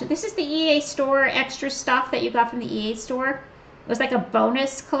my collection? This is the EA store extra stuff that you got from the EA store. It was like a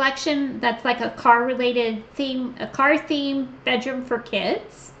bonus collection that's like a car-related theme, a car-themed bedroom for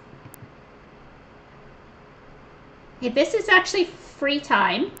kids. Okay, this is actually free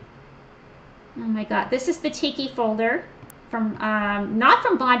time. Oh my god, this is the Tiki folder from, not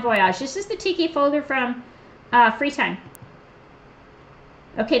from Bon Voyage. This is the Tiki folder from Free Time.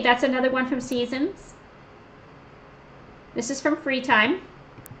 Okay, that's another one from Seasons. This is from Free Time.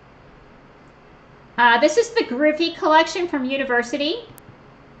 This is the Groovy collection from University.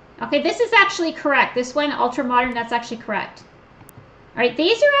 Okay, this is actually correct. This one, Ultra Modern, that's actually correct. All right,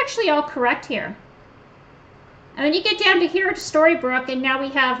 these are actually all correct here. And then you get down to here at Storybrooke, and now we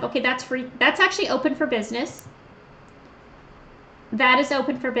have, okay, that's free. That's actually open for business. That is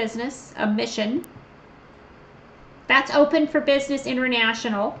open for business, a mission. That's open for business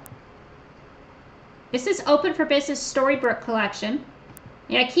international. This is open for business Storybrooke collection.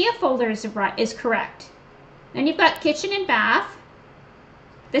 The IKEA folder is correct. Then you've got kitchen and bath.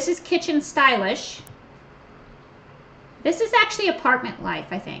 This is kitchen stylish. This is actually apartment life,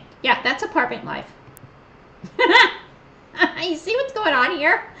 I think. Yeah, that's apartment life. You see what's going on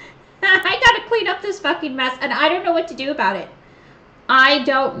here? I gotta clean up this fucking mess, and I don't know what to do about it. I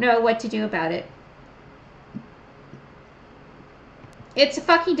don't know what to do about it. It's a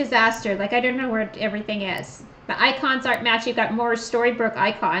fucking disaster. Like, I don't know where everything is. The icons aren't matching. You've got more Storybrooke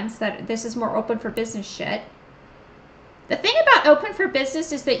icons. This is more open for business shit. The thing about open for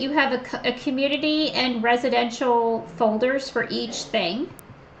business is that you have a community and residential folders for each thing.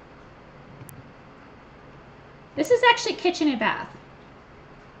 This is actually kitchen and bath.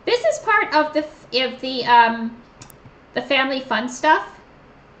 This is part of the family fun stuff.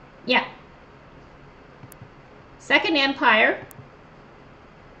 Yeah. Second Empire.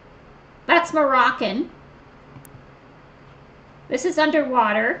 That's Moroccan. This is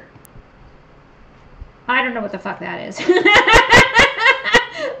underwater. I don't know what the fuck that is.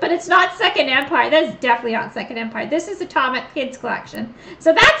 But it's not Second Empire. That's definitely not Second Empire. This is Atomic Kids Collection.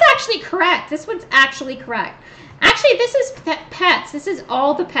 So that's actually correct. This one's actually correct. Actually, this is pets. This is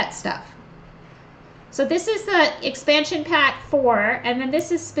all the pet stuff. So this is the expansion pack 4. And then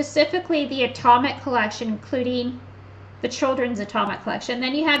this is specifically the Atomic Collection, including the children's Atomic Collection.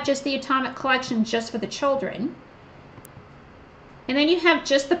 Then you have just the Atomic Collection just for the children. And then you have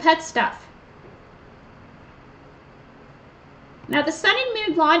just the pet stuff. Now the Sun and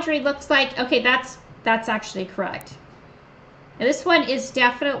Moon Laundry looks like, okay, that's actually correct. Now this one is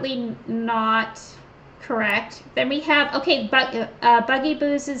definitely not correct. Then we have, okay, Buggy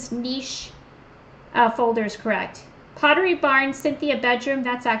Booze's niche folder is correct. Pottery Barn, Cynthia Bedroom,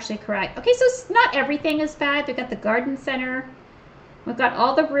 that's actually correct. Okay, so not everything is bad. We've got the Garden Center. We've got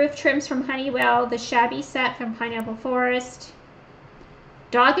all the roof trims from Honeywell, the Shabby Set from Pineapple Forest.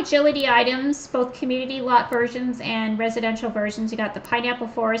 Dog agility items, both community lot versions and residential versions. You got the Pineapple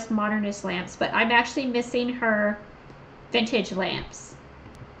Forest modernist lamps, but I'm actually missing her vintage lamps.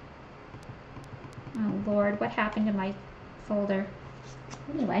 Oh Lord, what happened to my folder?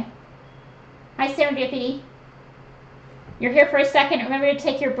 Anyway. Hi Serendipity. You're here for a second. Remember to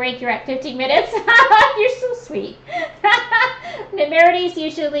take your break. You're at 15 minutes. You're so sweet. Meredith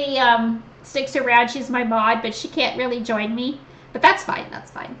usually sticks around. She's my mod, but she can't really join me. But that's fine.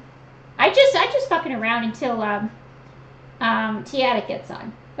 That's fine. I just fucking around until Tiatic gets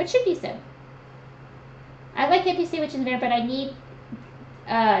on, which should be soon. I like NPC Witches and Vampires, but I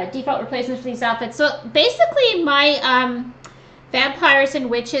need default replacements for these outfits. So basically, my vampires and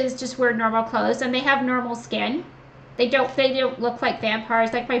witches just wear normal clothes, and they have normal skin. They don't look like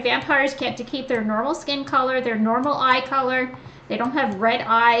vampires. Like my vampires get to keep their normal skin color, their normal eye color. They don't have red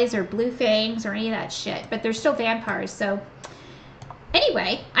eyes or blue fangs or any of that shit, but they're still vampires. So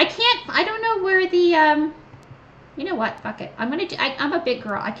anyway, I don't know where the, you know what? Fuck it. I'm a big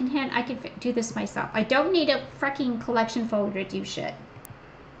girl. I can do this myself. I don't need a freaking collection folder to do shit.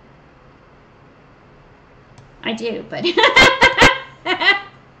 I do, but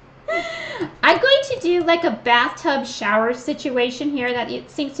I'm going to do like a bathtub shower situation here. That it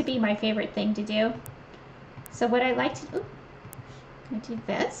seems to be my favorite thing to do. So what I like to do, I'm going to do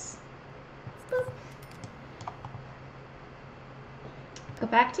this. Boop. Go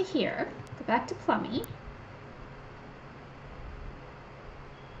back to here. Go back to Plummy.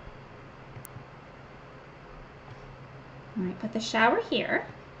 All right, put the shower here.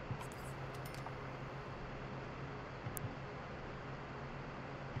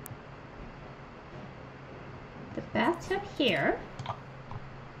 The bathtub here.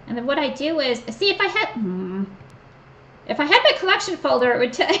 And then what I do is, see if I had, if I had my collection folder, it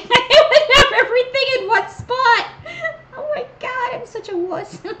would, it would have everything in one spot. Oh my God, I'm such a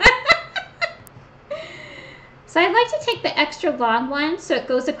wuss. So I like to take the extra long one so it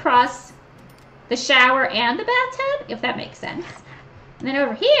goes across the shower and the bathtub, if that makes sense. And then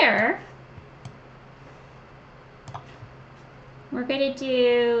over here, we're going to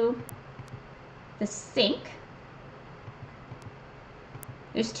do the sink.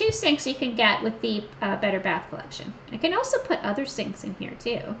 There's 2 sinks you can get with the Better Bath Collection. I can also put other sinks in here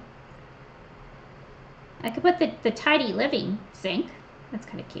too. I could put the Tidy Living sink. That's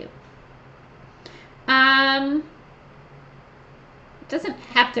kind of cute. It doesn't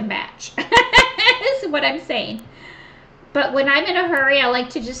have to match. This is what I'm saying. But when I'm in a hurry, I like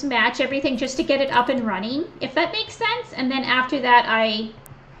to just match everything just to get it up and running, if that makes sense. And then after that, I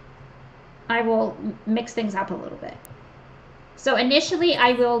will mix things up a little bit. So initially,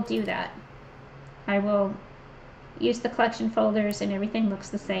 I will do that. I will use the collection folders and everything looks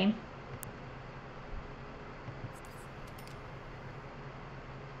the same.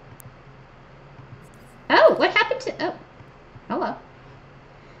 Oh, what happened to... Oh, hello.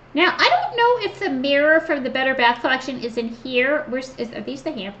 Now, I don't know if the mirror from the Better Bath Collection is in here. Are these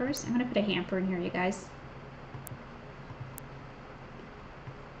the hampers? I'm going to put a hamper in here, you guys.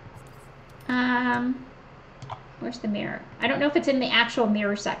 Where's the mirror? I don't know if it's in the actual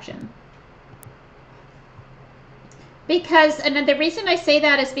mirror section. Because, and the reason I say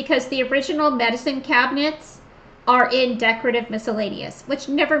that is because the original medicine cabinets are in decorative miscellaneous, which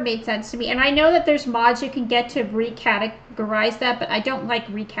never made sense to me. And I know that there's mods you can get to recategorize that, but I don't like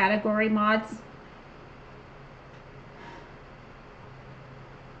recategory mods.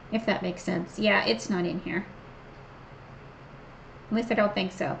 If that makes sense. Yeah, it's not in here. At least I don't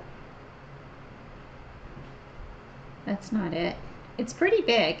think so. That's not it. It's pretty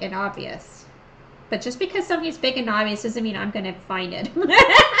big and obvious. But just because something's big and obvious doesn't mean I'm going to find it.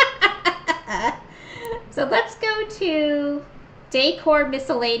 So let's go to Decor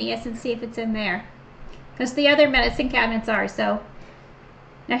Miscellaneous and see if it's in there. Because the other medicine cabinets are. So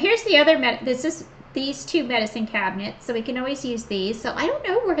now here's the other, these 2 medicine cabinets. So we can always use these. So I don't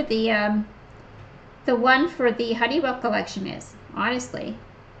know where the one for the Honeywell collection is, honestly.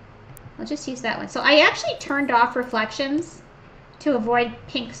 I'll just use that one. So I actually turned off reflections to avoid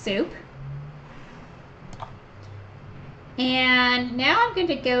pink soup. And now I'm going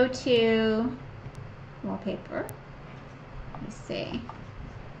to go to wallpaper. Let me see.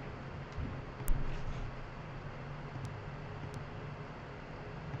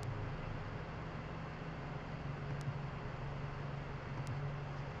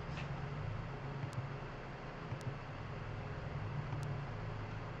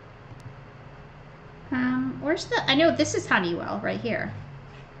 Where's the, I know this is Honeywell right here.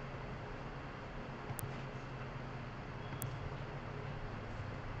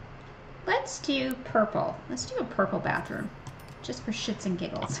 Let's do purple. Let's do a purple bathroom, just for shits and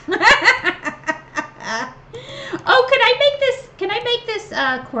giggles. Oh, can I make this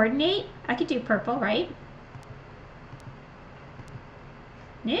coordinate? I could do purple, right?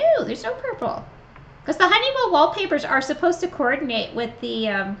 No, there's no purple. Because the Honeywell wallpapers are supposed to coordinate with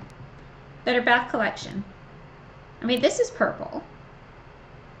the Better Bath Collection. I mean, this is purple.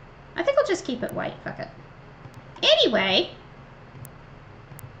 I think I'll just keep it white. Fuck it. Anyway.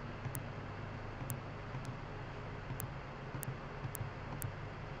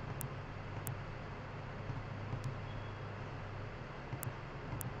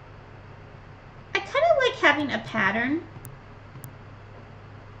 I kind of like having a pattern.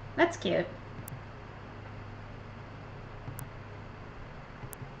 That's cute.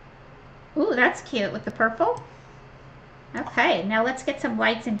 Ooh, that's cute with the purple. Okay, now let's get some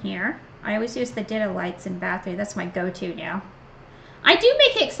lights in here. I always use the Ditto lights in bathroom. That's my go-to now. I do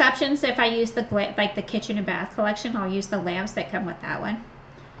make exceptions if I use the like the kitchen and bath collection. I'll use the lamps that come with that one.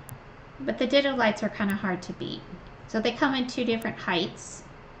 But the Ditto lights are kind of hard to beat. So they come in 2 different heights.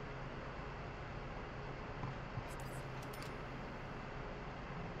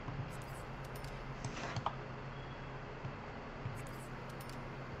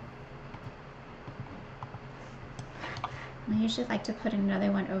 I usually like to put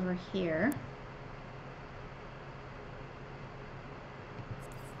another one over here.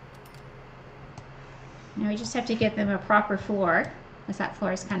 Now we just have to give them a proper floor, because that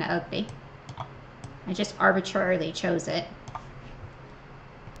floor is kind of ugly. I just arbitrarily chose it.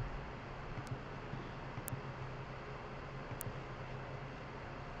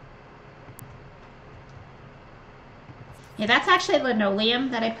 Yeah, that's actually linoleum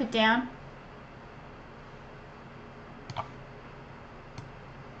that I put down.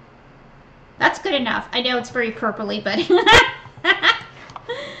 That's good enough. I know it's very purpley, but...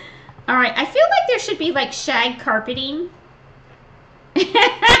 Alright, I feel like there should be like shag carpeting.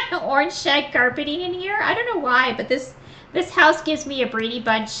 Orange shag carpeting in here. I don't know why, but this house gives me a Brady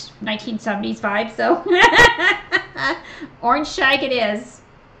Bunch 1970s vibe, so... Orange shag it is.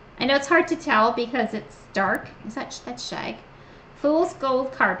 I know it's hard to tell because it's dark. That's shag. Fool's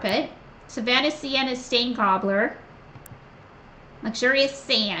Gold carpet. Savannah Sienna stain cobbler. Luxurious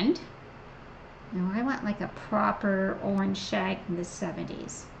sand. No, I want like a proper orange shag from the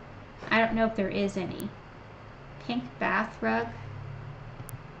 70s. I don't know if there is any. Pink bath rug.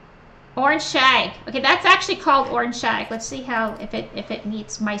 Orange shag. Okay, that's actually called orange shag. Let's see how if it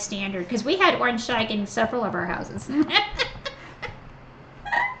meets my standard, because we had orange shag in several of our houses. Oh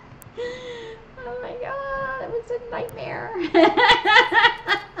my god, it was a nightmare.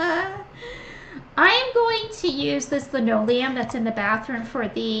 I am going to use this linoleum that's in the bathroom for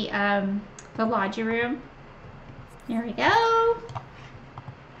the laundry room. There we go.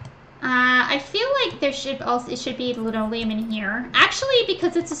 I feel like it should be linoleum in here. Actually,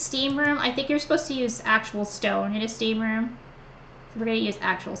 because it's a steam room, I think you're supposed to use actual stone in a steam room. So we're gonna use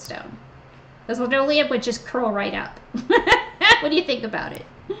actual stone. Because linoleum would just curl right up. What do you think about it?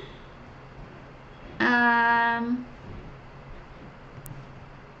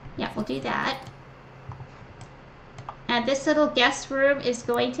 Yeah, we'll do that. And this little guest room is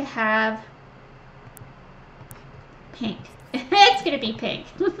going to have pink. It's gonna be pink.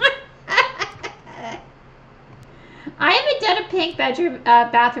 I haven't done a pink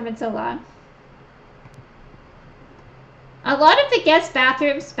bathroom in so long. A lot of the guest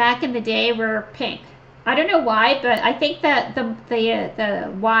bathrooms back in the day were pink. I don't know why, but I think that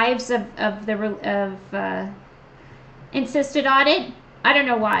the wives of insisted on it. I don't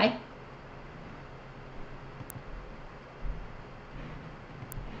know why.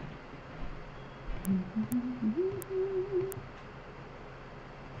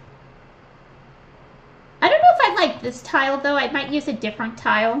 I don't know if I like this tile though. I might use a different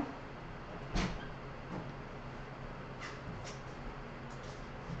tile.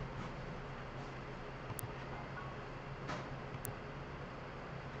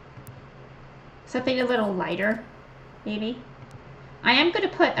 Something a little lighter, maybe. I am going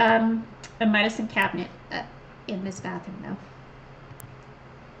to put a medicine cabinet in this bathroom though.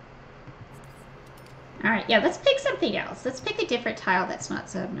 Alright, yeah, let's pick something else. Let's pick a different tile that's not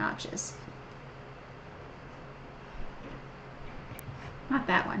so obnoxious. Not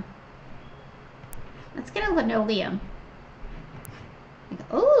that one. Let's get a linoleum.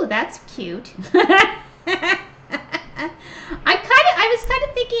 Oh, that's cute. I was kind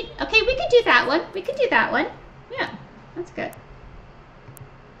of thinking, okay, we could do that one. We could do that one. Yeah, that's good.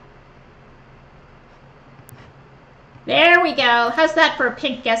 There we go. How's that for a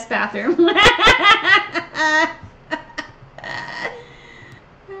pink guest bathroom?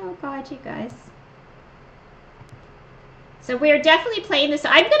 Oh God, you guys. So we're definitely playing this.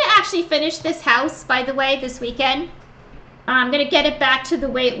 I'm going to actually finish this house, by the way, this weekend. I'm going to get it back to the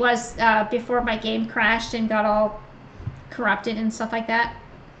way it was before my game crashed and got all corrupted and stuff like that.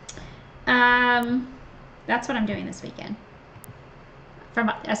 That's what I'm doing this weekend.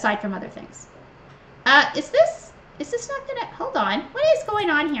 Aside from other things. Is this not going to... Hold on. What is going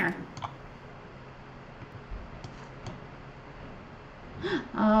on here?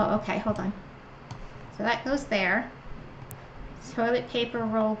 Oh, okay. Hold on. So that goes there. Toilet paper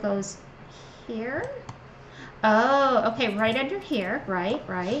roll goes here. Oh, okay, right under here. Right.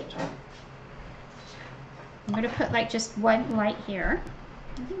 I'm going to put like just one light here.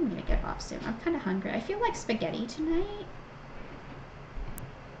 I think I'm going to get off soon. I'm kind of hungry. I feel like spaghetti tonight.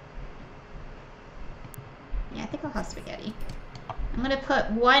 Yeah, I think I'll have spaghetti. I'm going to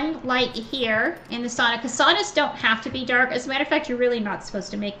put one light here in the sauna, because saunas don't have to be dark. As a matter of fact, you're really not supposed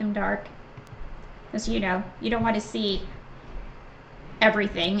to make them dark. Because, you know, you don't want to see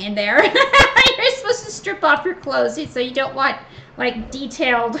everything in there. You're supposed to strip off your clothes, so you don't want, like,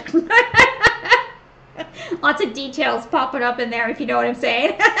 detailed... Lots of details popping up in there, if you know what I'm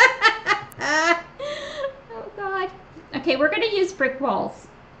saying. Oh, God. Okay, we're going to use brick walls.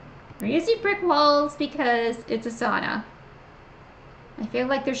 We're using brick walls because it's a sauna. I feel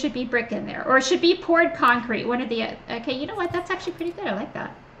like there should be brick in there. Or it should be poured concrete. One of the... Okay, you know what? That's actually pretty good. I like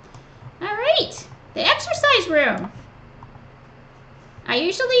that. All right. The exercise room. I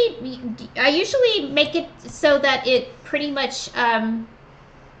usually make it so that it pretty much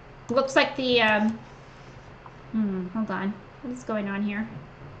looks like the... hold on. What is going on here?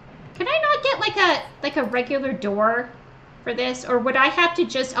 Can I not get like a regular door for this? Or would I have to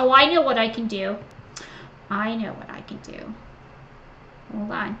just... Oh, I know what I can do. I know what I can do.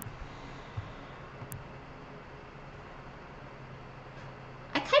 Hold on.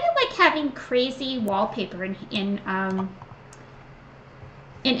 I kind of like having crazy wallpaper in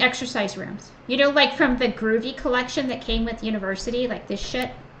exercise rooms. You know, like from the Groovy collection that came with university, like this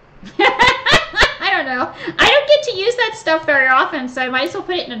shit. I don't know. I don't get to use that stuff very often, so I might as well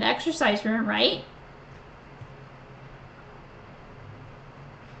put it in an exercise room, right?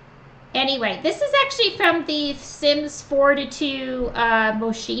 Anyway, this is actually from the Sims 4 to 2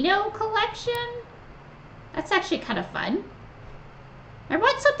 Moschino collection. That's actually kind of fun. I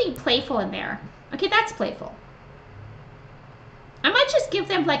want something playful in there. Okay, that's playful. I might just give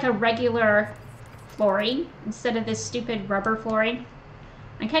them like a regular flooring instead of this stupid rubber flooring.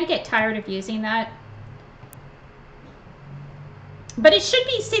 I kind of get tired of using that. But it should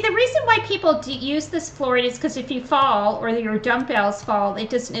be, see, the reason why people use this flooring is because if you fall or your dumbbells fall, it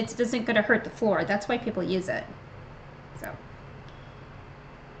doesn't going to hurt the floor. That's why people use it. So,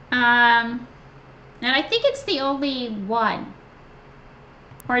 and I think it's the only one.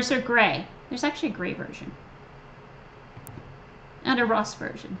 Or is there gray? There's actually a gray version. And a rust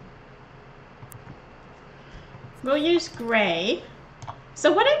version. We'll use gray.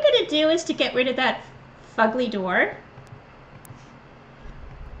 So what I'm going to do is to get rid of that fugly door.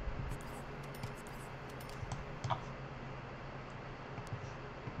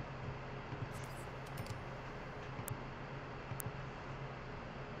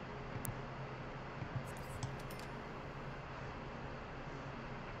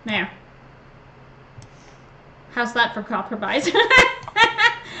 There. How's that for compromise? I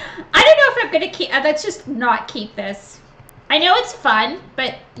don't know if I'm going to keep... let's just not keep this. I know it's fun,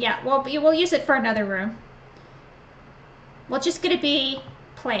 but yeah, we'll use it for another room. We're just going to be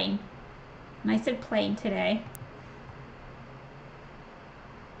plain. And I said plain today.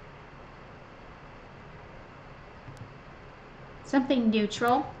 Something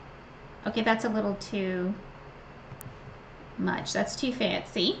neutral. Okay, that's a little too much. That's too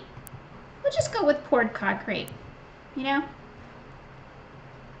fancy. We'll just go with poured concrete, you know?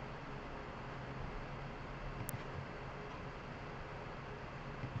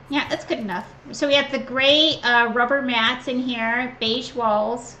 Yeah, that's good enough. So we have the gray rubber mats in here, beige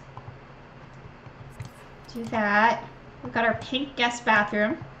walls. Do that. We've got our pink guest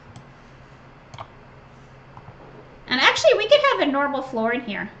bathroom. And actually, we could have a normal floor in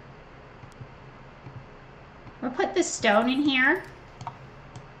here. We'll put this stone in here.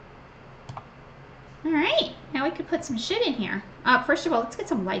 All right, now we could put some shit in here. First of all, let's get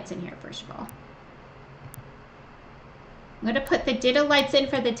some lights in here, first of all. I'm going to put the ditto lights in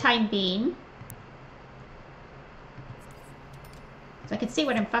for the time being. So I can see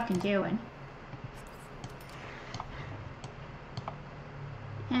what I'm fucking doing.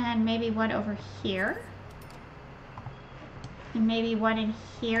 And maybe one over here. And maybe one in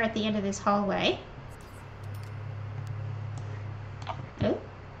here at the end of this hallway. Oh.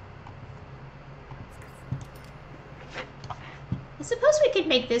 I suppose we could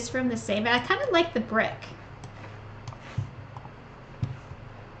make this room the same, but I kind of like the brick.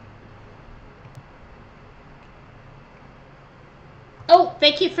 Oh,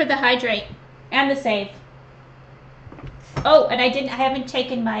 thank you for the hydrate and the save. Oh, and I haven't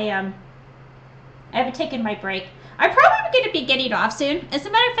taken my break. I'm probably going to be getting off soon. As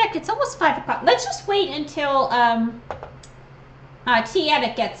a matter of fact, it's almost 5 o'clock. Let's just wait until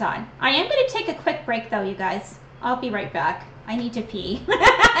T-Edit gets on. I am going to take a quick break, though, you guys. I'll be right back. I need to pee.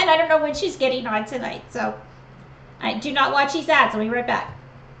 And I don't know when she's getting on tonight, so I do not watch these ads. I'll be right back.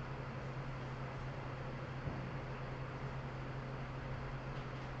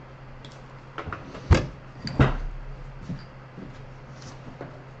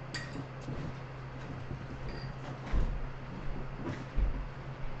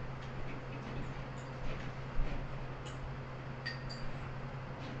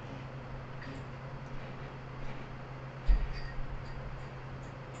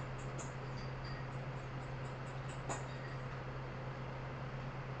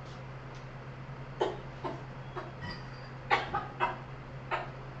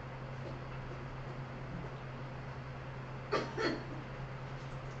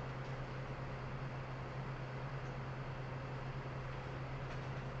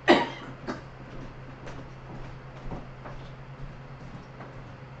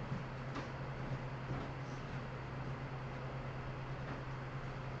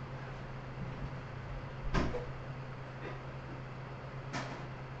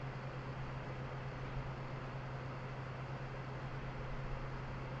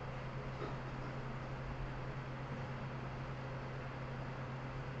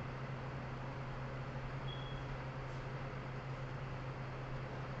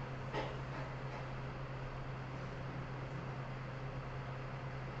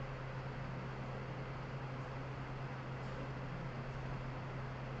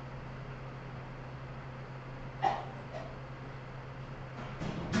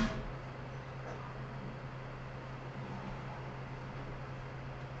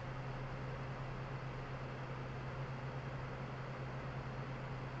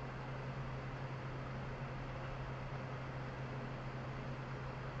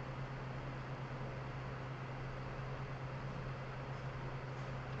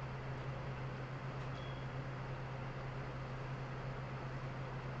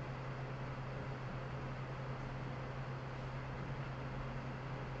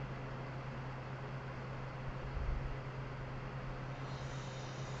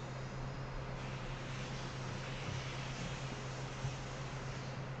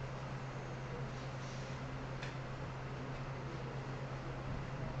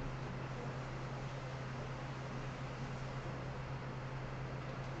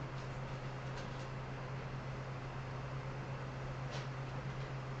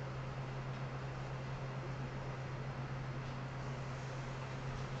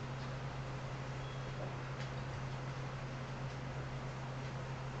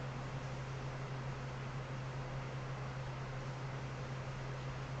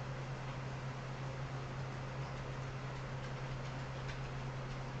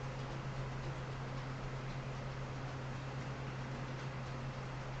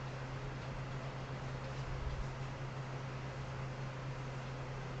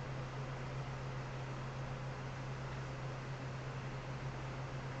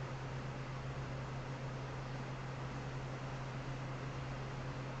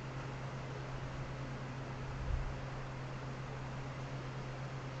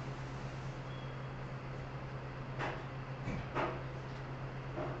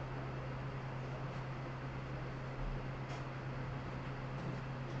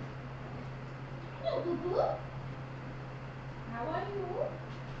 Boo Boo? How are you?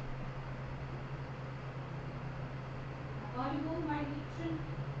 How are you, my Vincent?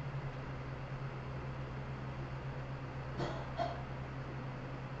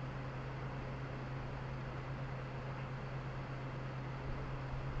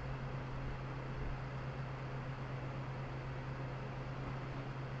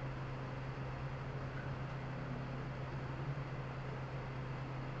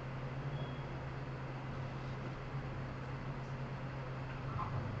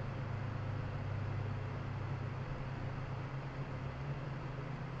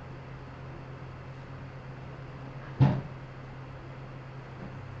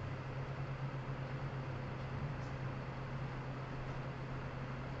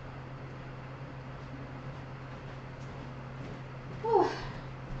 Whew.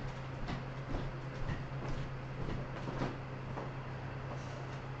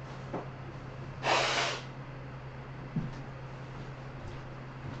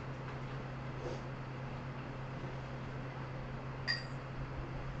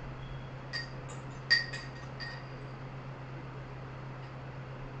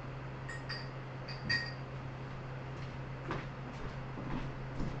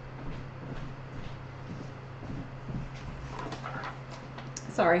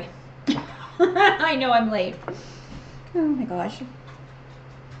 Sorry. I know I'm late. Oh my gosh.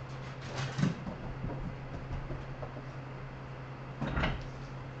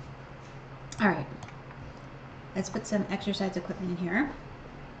 All right. Let's put some exercise equipment in here.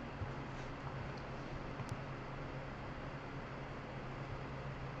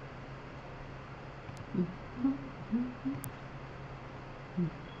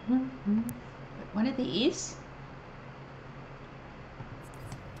 One of these.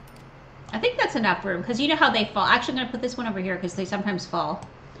 I think that's enough room because you know how they fall. Actually, I'm going to put this one over here because they sometimes fall.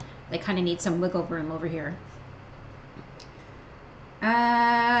 They kind of need some wiggle room over here.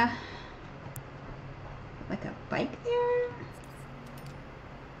 Like a bike there.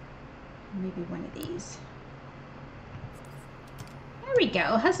 Maybe one of these. There we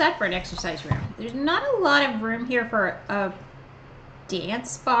go. How's that for an exercise room? There's not a lot of room here for a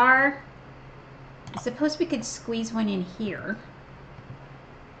dance bar. I suppose we could squeeze one in here.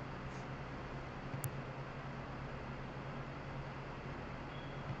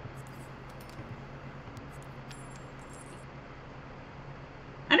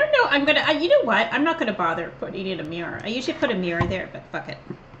 I don't know. I'm gonna. You know what? I'm not gonna bother putting in a mirror. I usually put a mirror there, but fuck it.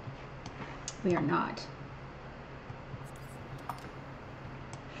 We are not.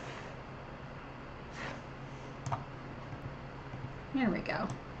 There we go.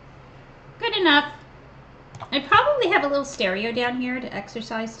 Good enough. I probably have a little stereo down here to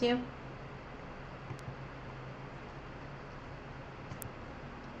exercise to.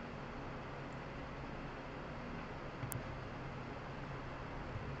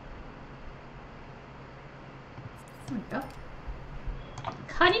 There we go.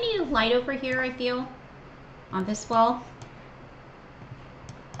 Kind of need a light over here, I feel, on this wall.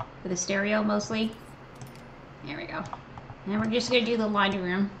 For the stereo, mostly. There we go. And we're just going to do the laundry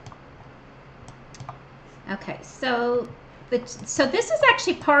room. Okay, so this is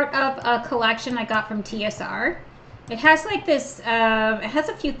actually part of a collection I got from TSR. It has like this, it has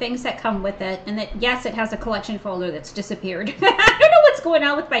a few things that come with it, and yes, it has a collection folder that's disappeared. I don't know what's going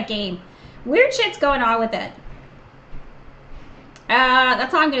on with my game. Weird shit's going on with it.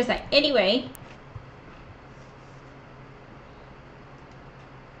 That's all I'm going to say. Anyway.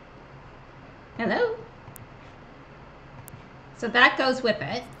 Hello. So that goes with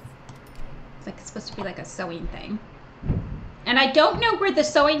it. It's like it's supposed to be like a sewing thing. And I don't know where the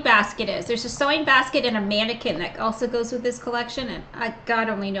sewing basket is. There's a sewing basket and a mannequin that also goes with this collection, and God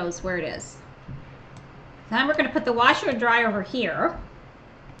only knows where it is. Then we're going to put the washer and dryer over here.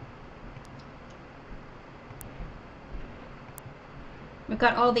 We've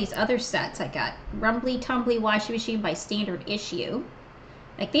got all these other sets. I got Rumbly Tumbly washing machine by standard issue.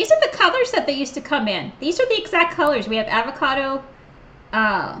 Like, these are the colors that they used to come in. These are the exact colors. We have avocado,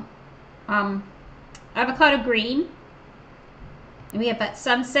 avocado green. And we have that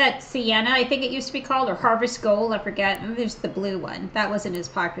sunset sienna, I think it used to be called, or harvest gold, I forget. And there's the blue one. That wasn't as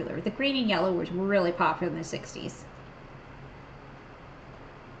popular. The green and yellow was really popular in the 60s.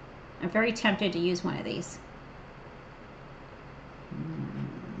 I'm very tempted to use one of these.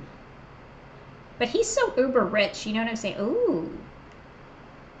 But he's so uber rich, you know what I'm saying? Ooh.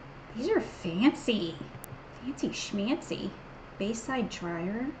 These are fancy. Fancy schmancy. Bayside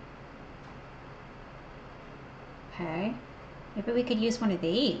dryer. Okay. Maybe we could use one of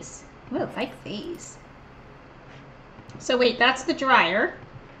these. Ooh, I like these. So wait, that's the dryer.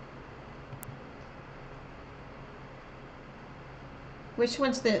 Which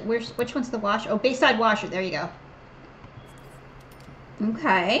one's the wash? Oh, Bayside washer. There you go.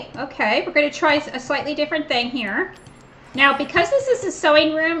 Okay, okay. We're going to try a slightly different thing here. Now, because this is a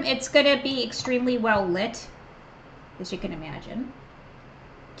sewing room, it's going to be extremely well lit, as you can imagine.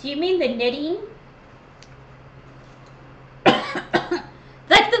 Do you mean the knitting?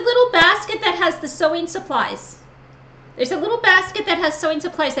 Like the little basket that has the sewing supplies. There's a little basket that has sewing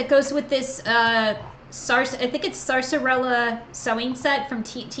supplies that goes with this, I think it's Sarsaparilla sewing set from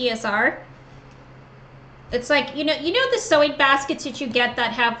TSR. It's like, you know the sewing baskets that you get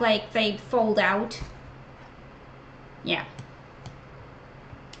that have, like, they fold out? Yeah.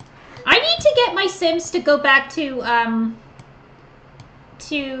 I need to get my Sims to go back to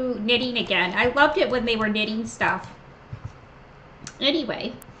knitting again. I loved it when they were knitting stuff.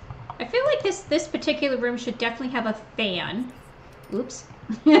 Anyway, I feel like this particular room should definitely have a fan. Oops.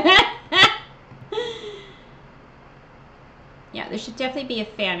 Yeah, there should definitely be a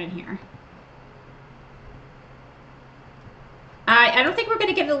fan in here. I don't think we're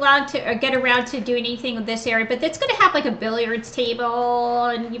going to get around to doing anything with this area, but it's going to have like a billiards table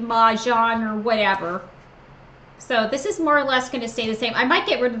and mahjong or whatever. So this is more or less going to stay the same. I might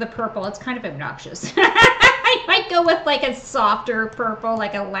get rid of the purple. It's kind of obnoxious. I might go with like a softer purple,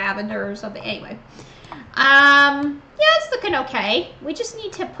 like a lavender or something. Anyway, yeah, it's looking okay. We just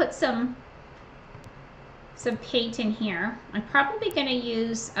need to put some paint in here. I'm probably going to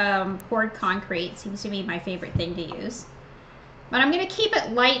use poured concrete. Seems to be my favorite thing to use. But I'm going to keep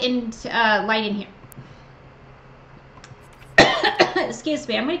it light in here. Excuse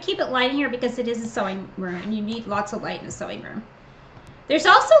me. I'm going to keep it light in here because it is a sewing room and you need lots of light in a sewing room. There's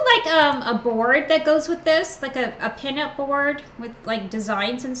also like a board that goes with this, like a pin-up board with like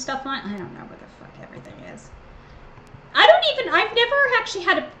designs and stuff on it. I don't know what the fuck everything is. I've never actually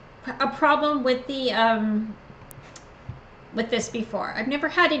had a problem with the with this before. I've never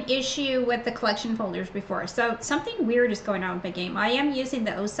had an issue with the collection folders before. So something weird is going on with my game. I am using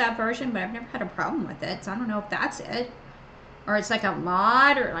the OSAP version, but I've never had a problem with it. So I don't know if that's it. Or it's like a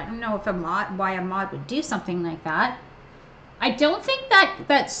mod, or I don't know if why a mod would do something like that. I don't think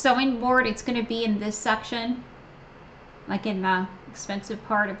that sewing board, it's going to be in this section. Like in the expensive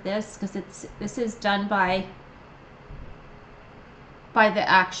part of this, because this is done by the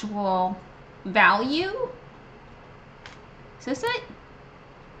actual value. Is this it?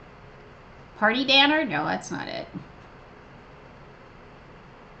 Party banner? No, that's not it.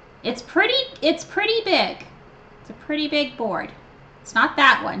 It's pretty big. It's a pretty big board. It's not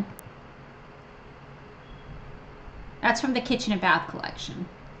that one. That's from the kitchen and bath collection.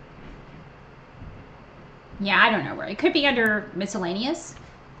 Yeah, I don't know where. It could be under miscellaneous.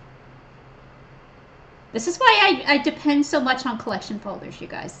 This is why I depend so much on collection folders, you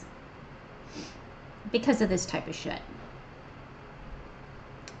guys. Because of this type of shit.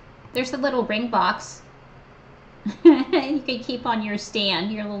 There's a little ring box. You can keep on your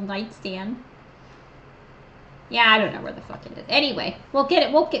stand, your little nightstand. Yeah, I don't know where the fuck it is. Anyway, we'll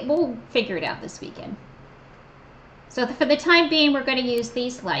figure it out this weekend. So for the time being, we're going to use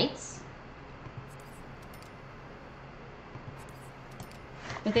these lights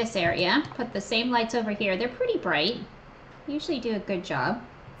for this area. Put the same lights over here. They're pretty bright. Usually do a good job.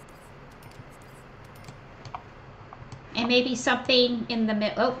 And maybe something in the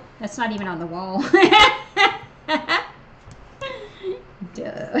middle. Oh, that's not even on the wall.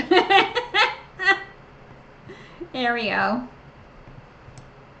 Duh. There we go.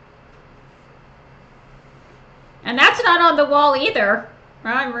 And that's not on the wall either.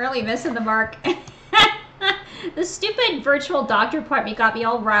 I'm really missing the mark. The stupid virtual doctor part got me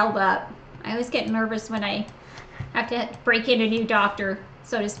all riled up. I always get nervous when I have to break in a new doctor,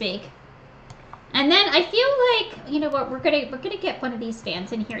 so to speak. And then I feel like, you know what, we're gonna get one of these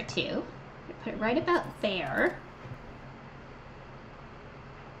fans in here too. Put it right about there.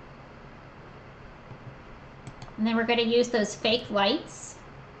 And then we're gonna use those fake lights.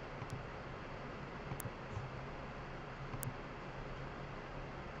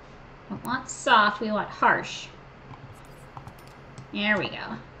 We don't want soft, we want harsh. There we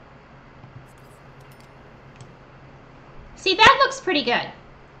go. See, that looks pretty good.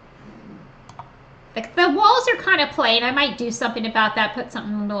 The walls are kind of plain. I might do something about that, put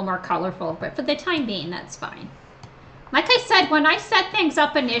something a little more colorful, but for the time being, that's fine. Like I said, when I set things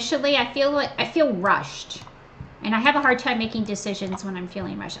up initially, I feel rushed. And I have a hard time making decisions when I'm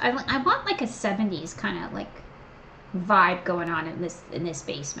feeling rushed. I want like a 70s kind of like vibe going on in this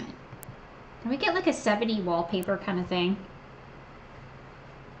basement. Can we get like a 70 wallpaper kind of thing?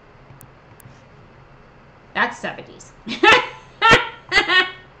 That's 70s.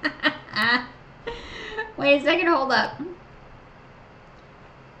 Wait a second, hold up.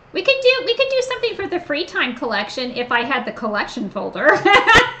 We could do something for the free time collection if I had the collection folder.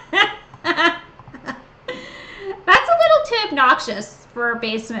 That's a little too obnoxious for a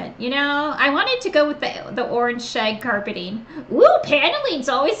basement, you know? I wanted to go with the orange shag carpeting. Ooh, paneling's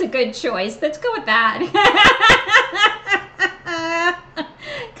always a good choice. Let's go with that.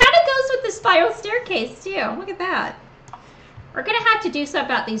 Kind of goes with the spiral staircase, too. Look at that. We're going to have to do something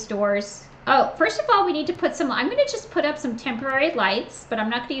about these doors. Oh, first of all, we need to put some... I'm going to just put up some temporary lights, but I'm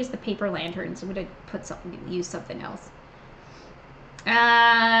not going to use the paper lanterns. I'm going to use something else.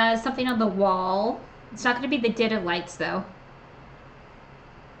 Something on the wall. It's not going to be the Ditto lights, though.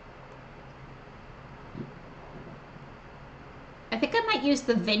 I think I might use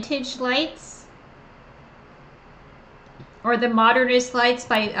the vintage lights. Or the modernist lights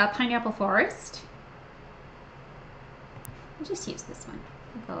by Pineapple Forest. I'll just use this one.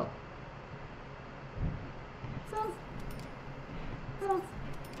 Go.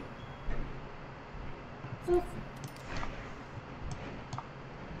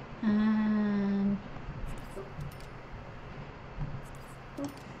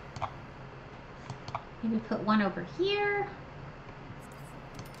 Maybe put one over here.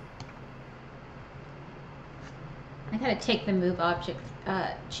 I gotta take the move object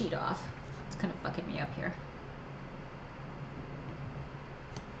cheat off. It's kind of fucking me up here.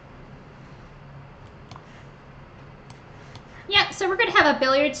 Yeah, so we're gonna have a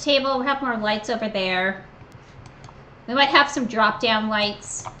billiards table. We'll have more lights over there. We might have some drop-down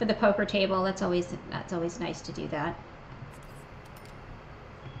lights for the poker table. That's always nice to do that.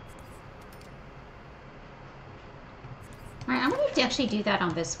 All right, I'm going to actually do that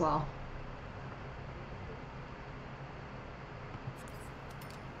on this wall.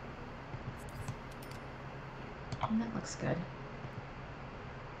 And that looks good.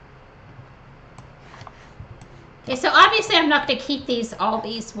 Okay, so obviously I'm not going to keep all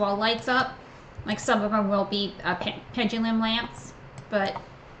these wall lights up. Like some of them will be pendulum lamps, but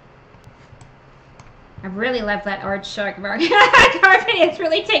I really love that orange shark carpet. It's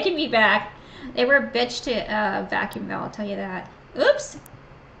really taking me back. They were a bitch to vacuum though, I'll tell you that. Oops.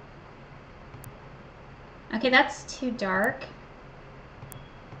 Okay, that's too dark.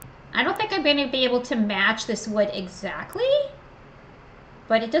 I don't think I'm going to be able to match this wood exactly,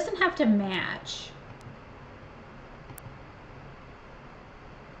 but it doesn't have to match.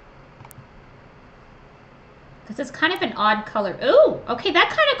 Because it's kind of an odd color. Ooh, okay, that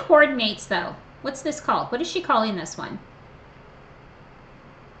kind of coordinates though. What's this called? What is she calling this one?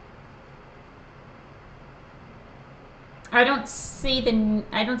 I don't see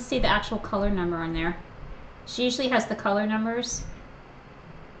the actual color number on there. She usually has the color numbers.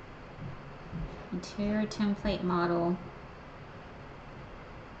 Interior template model.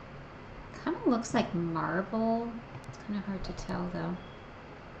 Kind of looks like marble. It's kind of hard to tell though.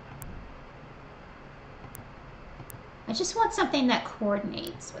 I just want something that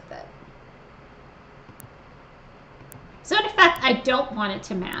coordinates with it. So in fact, I don't want it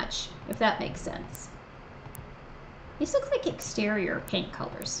to match, if that makes sense. These look like exterior paint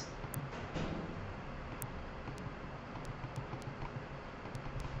colors.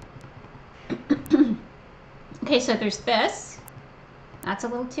 Okay, so there's this. That's a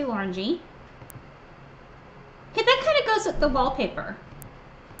little too orangey. Okay, that kind of goes with the wallpaper.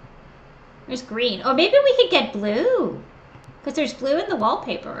 There's green. Oh, maybe we could get blue. Because there's blue in the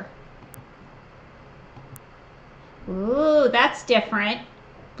wallpaper. Ooh, that's different.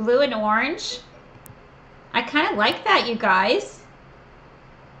 Blue and orange. I kind of like that, you guys.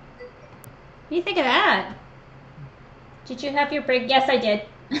 What do you think of that? Did you have your break? Yes, I did.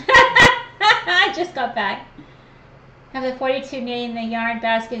 I just got back. Have the 42 knitting. The yarn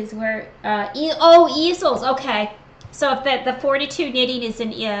basket is where... easels. Okay. So if the 42 knitting is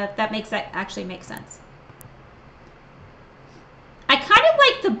in... that actually makes sense. I kind of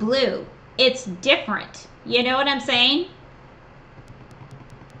like the blue. It's different. You know what I'm saying?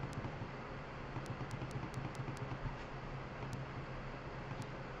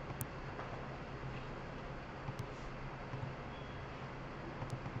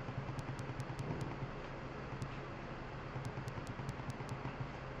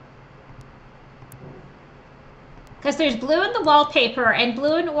 Because there's blue in the wallpaper, and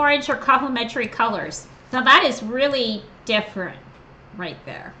blue and orange are complementary colors. Now that is really different right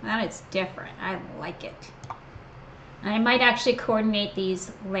there. That is different. I like it. And I might actually coordinate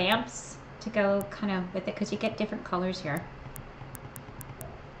these lamps to go kind of with it, because you get different colors here.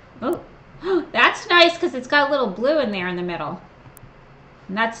 Oh, that's nice because it's got a little blue in there in the middle.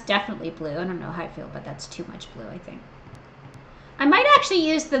 And that's definitely blue. I don't know how I feel, but that's too much blue, I think. I might actually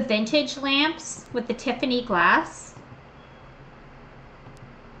use the vintage lamps with the Tiffany glass.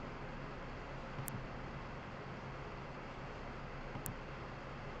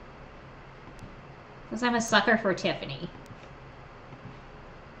 Because I'm a sucker for Tiffany.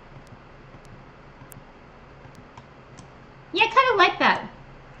 Yeah, I kind of like that.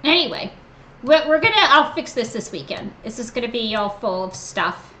 Anyway, I'll fix this weekend. This is gonna be all full of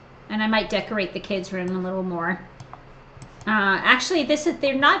stuff. And I might decorate the kids' room a little more. Actually,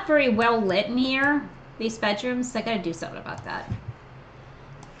 they're not very well lit in here. These bedrooms, I gotta do something about that.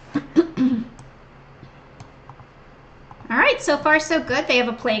 Alright, so far so good. They have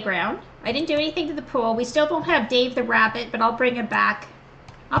a playground. I didn't do anything to the pool. We still don't have Dave the Rabbit, but I'll bring him back.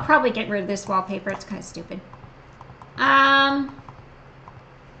 I'll probably get rid of this wallpaper. It's kind of stupid. We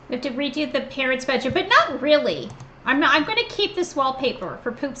have to redo the parents' bedroom, but not really. I'm going to keep this wallpaper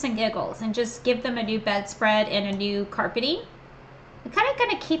for poops and giggles and just give them a new bedspread and a new carpeting. I'm kind of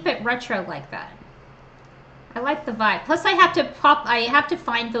going to keep it retro like that. I like the vibe. Plus, I have to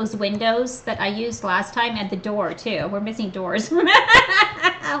find those windows that I used last time and the door too. We're missing doors.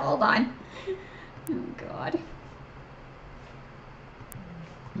 Hold on. Oh God.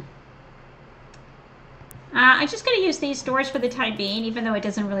 I'm just going to use these doors for the time being, even though it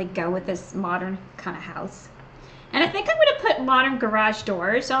doesn't really go with this modern kind of house. And I think I'm going to put modern garage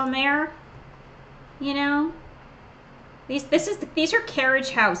doors on there. You know, these are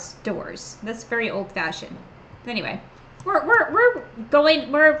carriage house doors. That's very old-fashioned. Anyway, we're going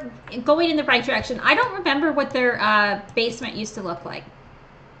in the right direction. I don't remember what their basement used to look like.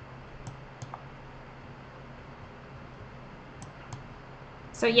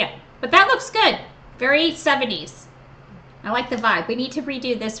 So yeah, but that looks good. Very 70s. I like the vibe. We need to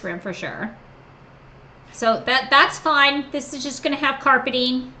redo this room for sure. So that's fine. This is just going to have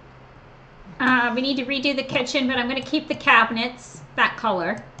carpeting. We need to redo the kitchen, but I'm going to keep the cabinets that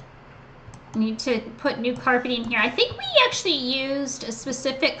color. Need to put new carpeting here. I think we actually used a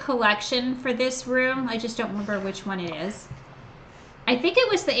specific collection for this room. I just don't remember which one it is. I think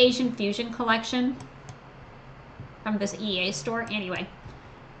it was the Asian Fusion collection from this EA store. Anyway,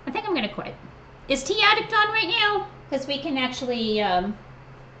 I think I'm going to quit. Is Tea Addict on right now? Because we can actually,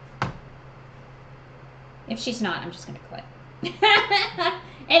 if she's not, I'm just going to quit.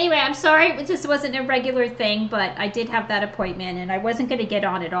 Anyway, I'm sorry this wasn't a regular thing, but I did have that appointment, and I wasn't going to get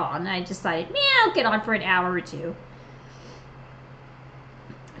on at all. And I decided, yeah, I'll get on for an hour or two.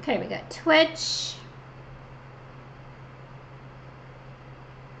 Okay, we got Twitch.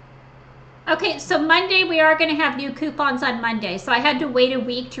 Okay, so Monday, we are going to have new coupons on Monday. So I had to wait a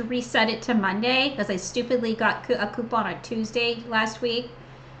week to reset it to Monday, because I stupidly got a coupon on Tuesday last week.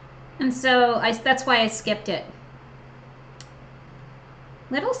 And so that's why I skipped it.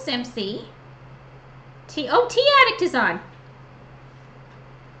 Little Simpsy. Tea Addict is on.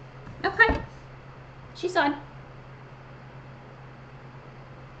 Okay. She's on.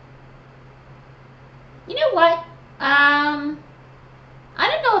 You know what? I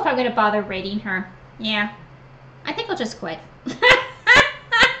don't know if I'm going to bother rating her. Yeah. I think I'll just quit.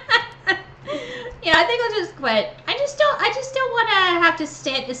 Yeah, I think I'll just quit. I just don't want to have to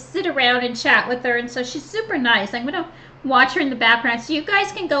sit around and chat with her. And so she's super nice. I'm going to watch her in the background. So you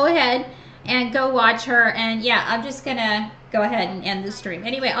guys can go ahead and go watch her. And yeah, I'm just going to go ahead and end the stream.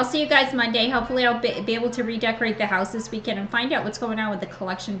 Anyway, I'll see you guys Monday. Hopefully I'll be able to redecorate the house this weekend and find out what's going on with the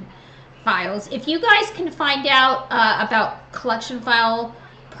collection files. If you guys can find out about collection file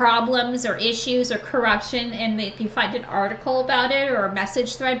problems or issues or corruption, and if you find an article about it or a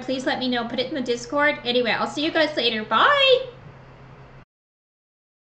message thread, please let me know. Put it in the Discord. Anyway, I'll see you guys later. Bye!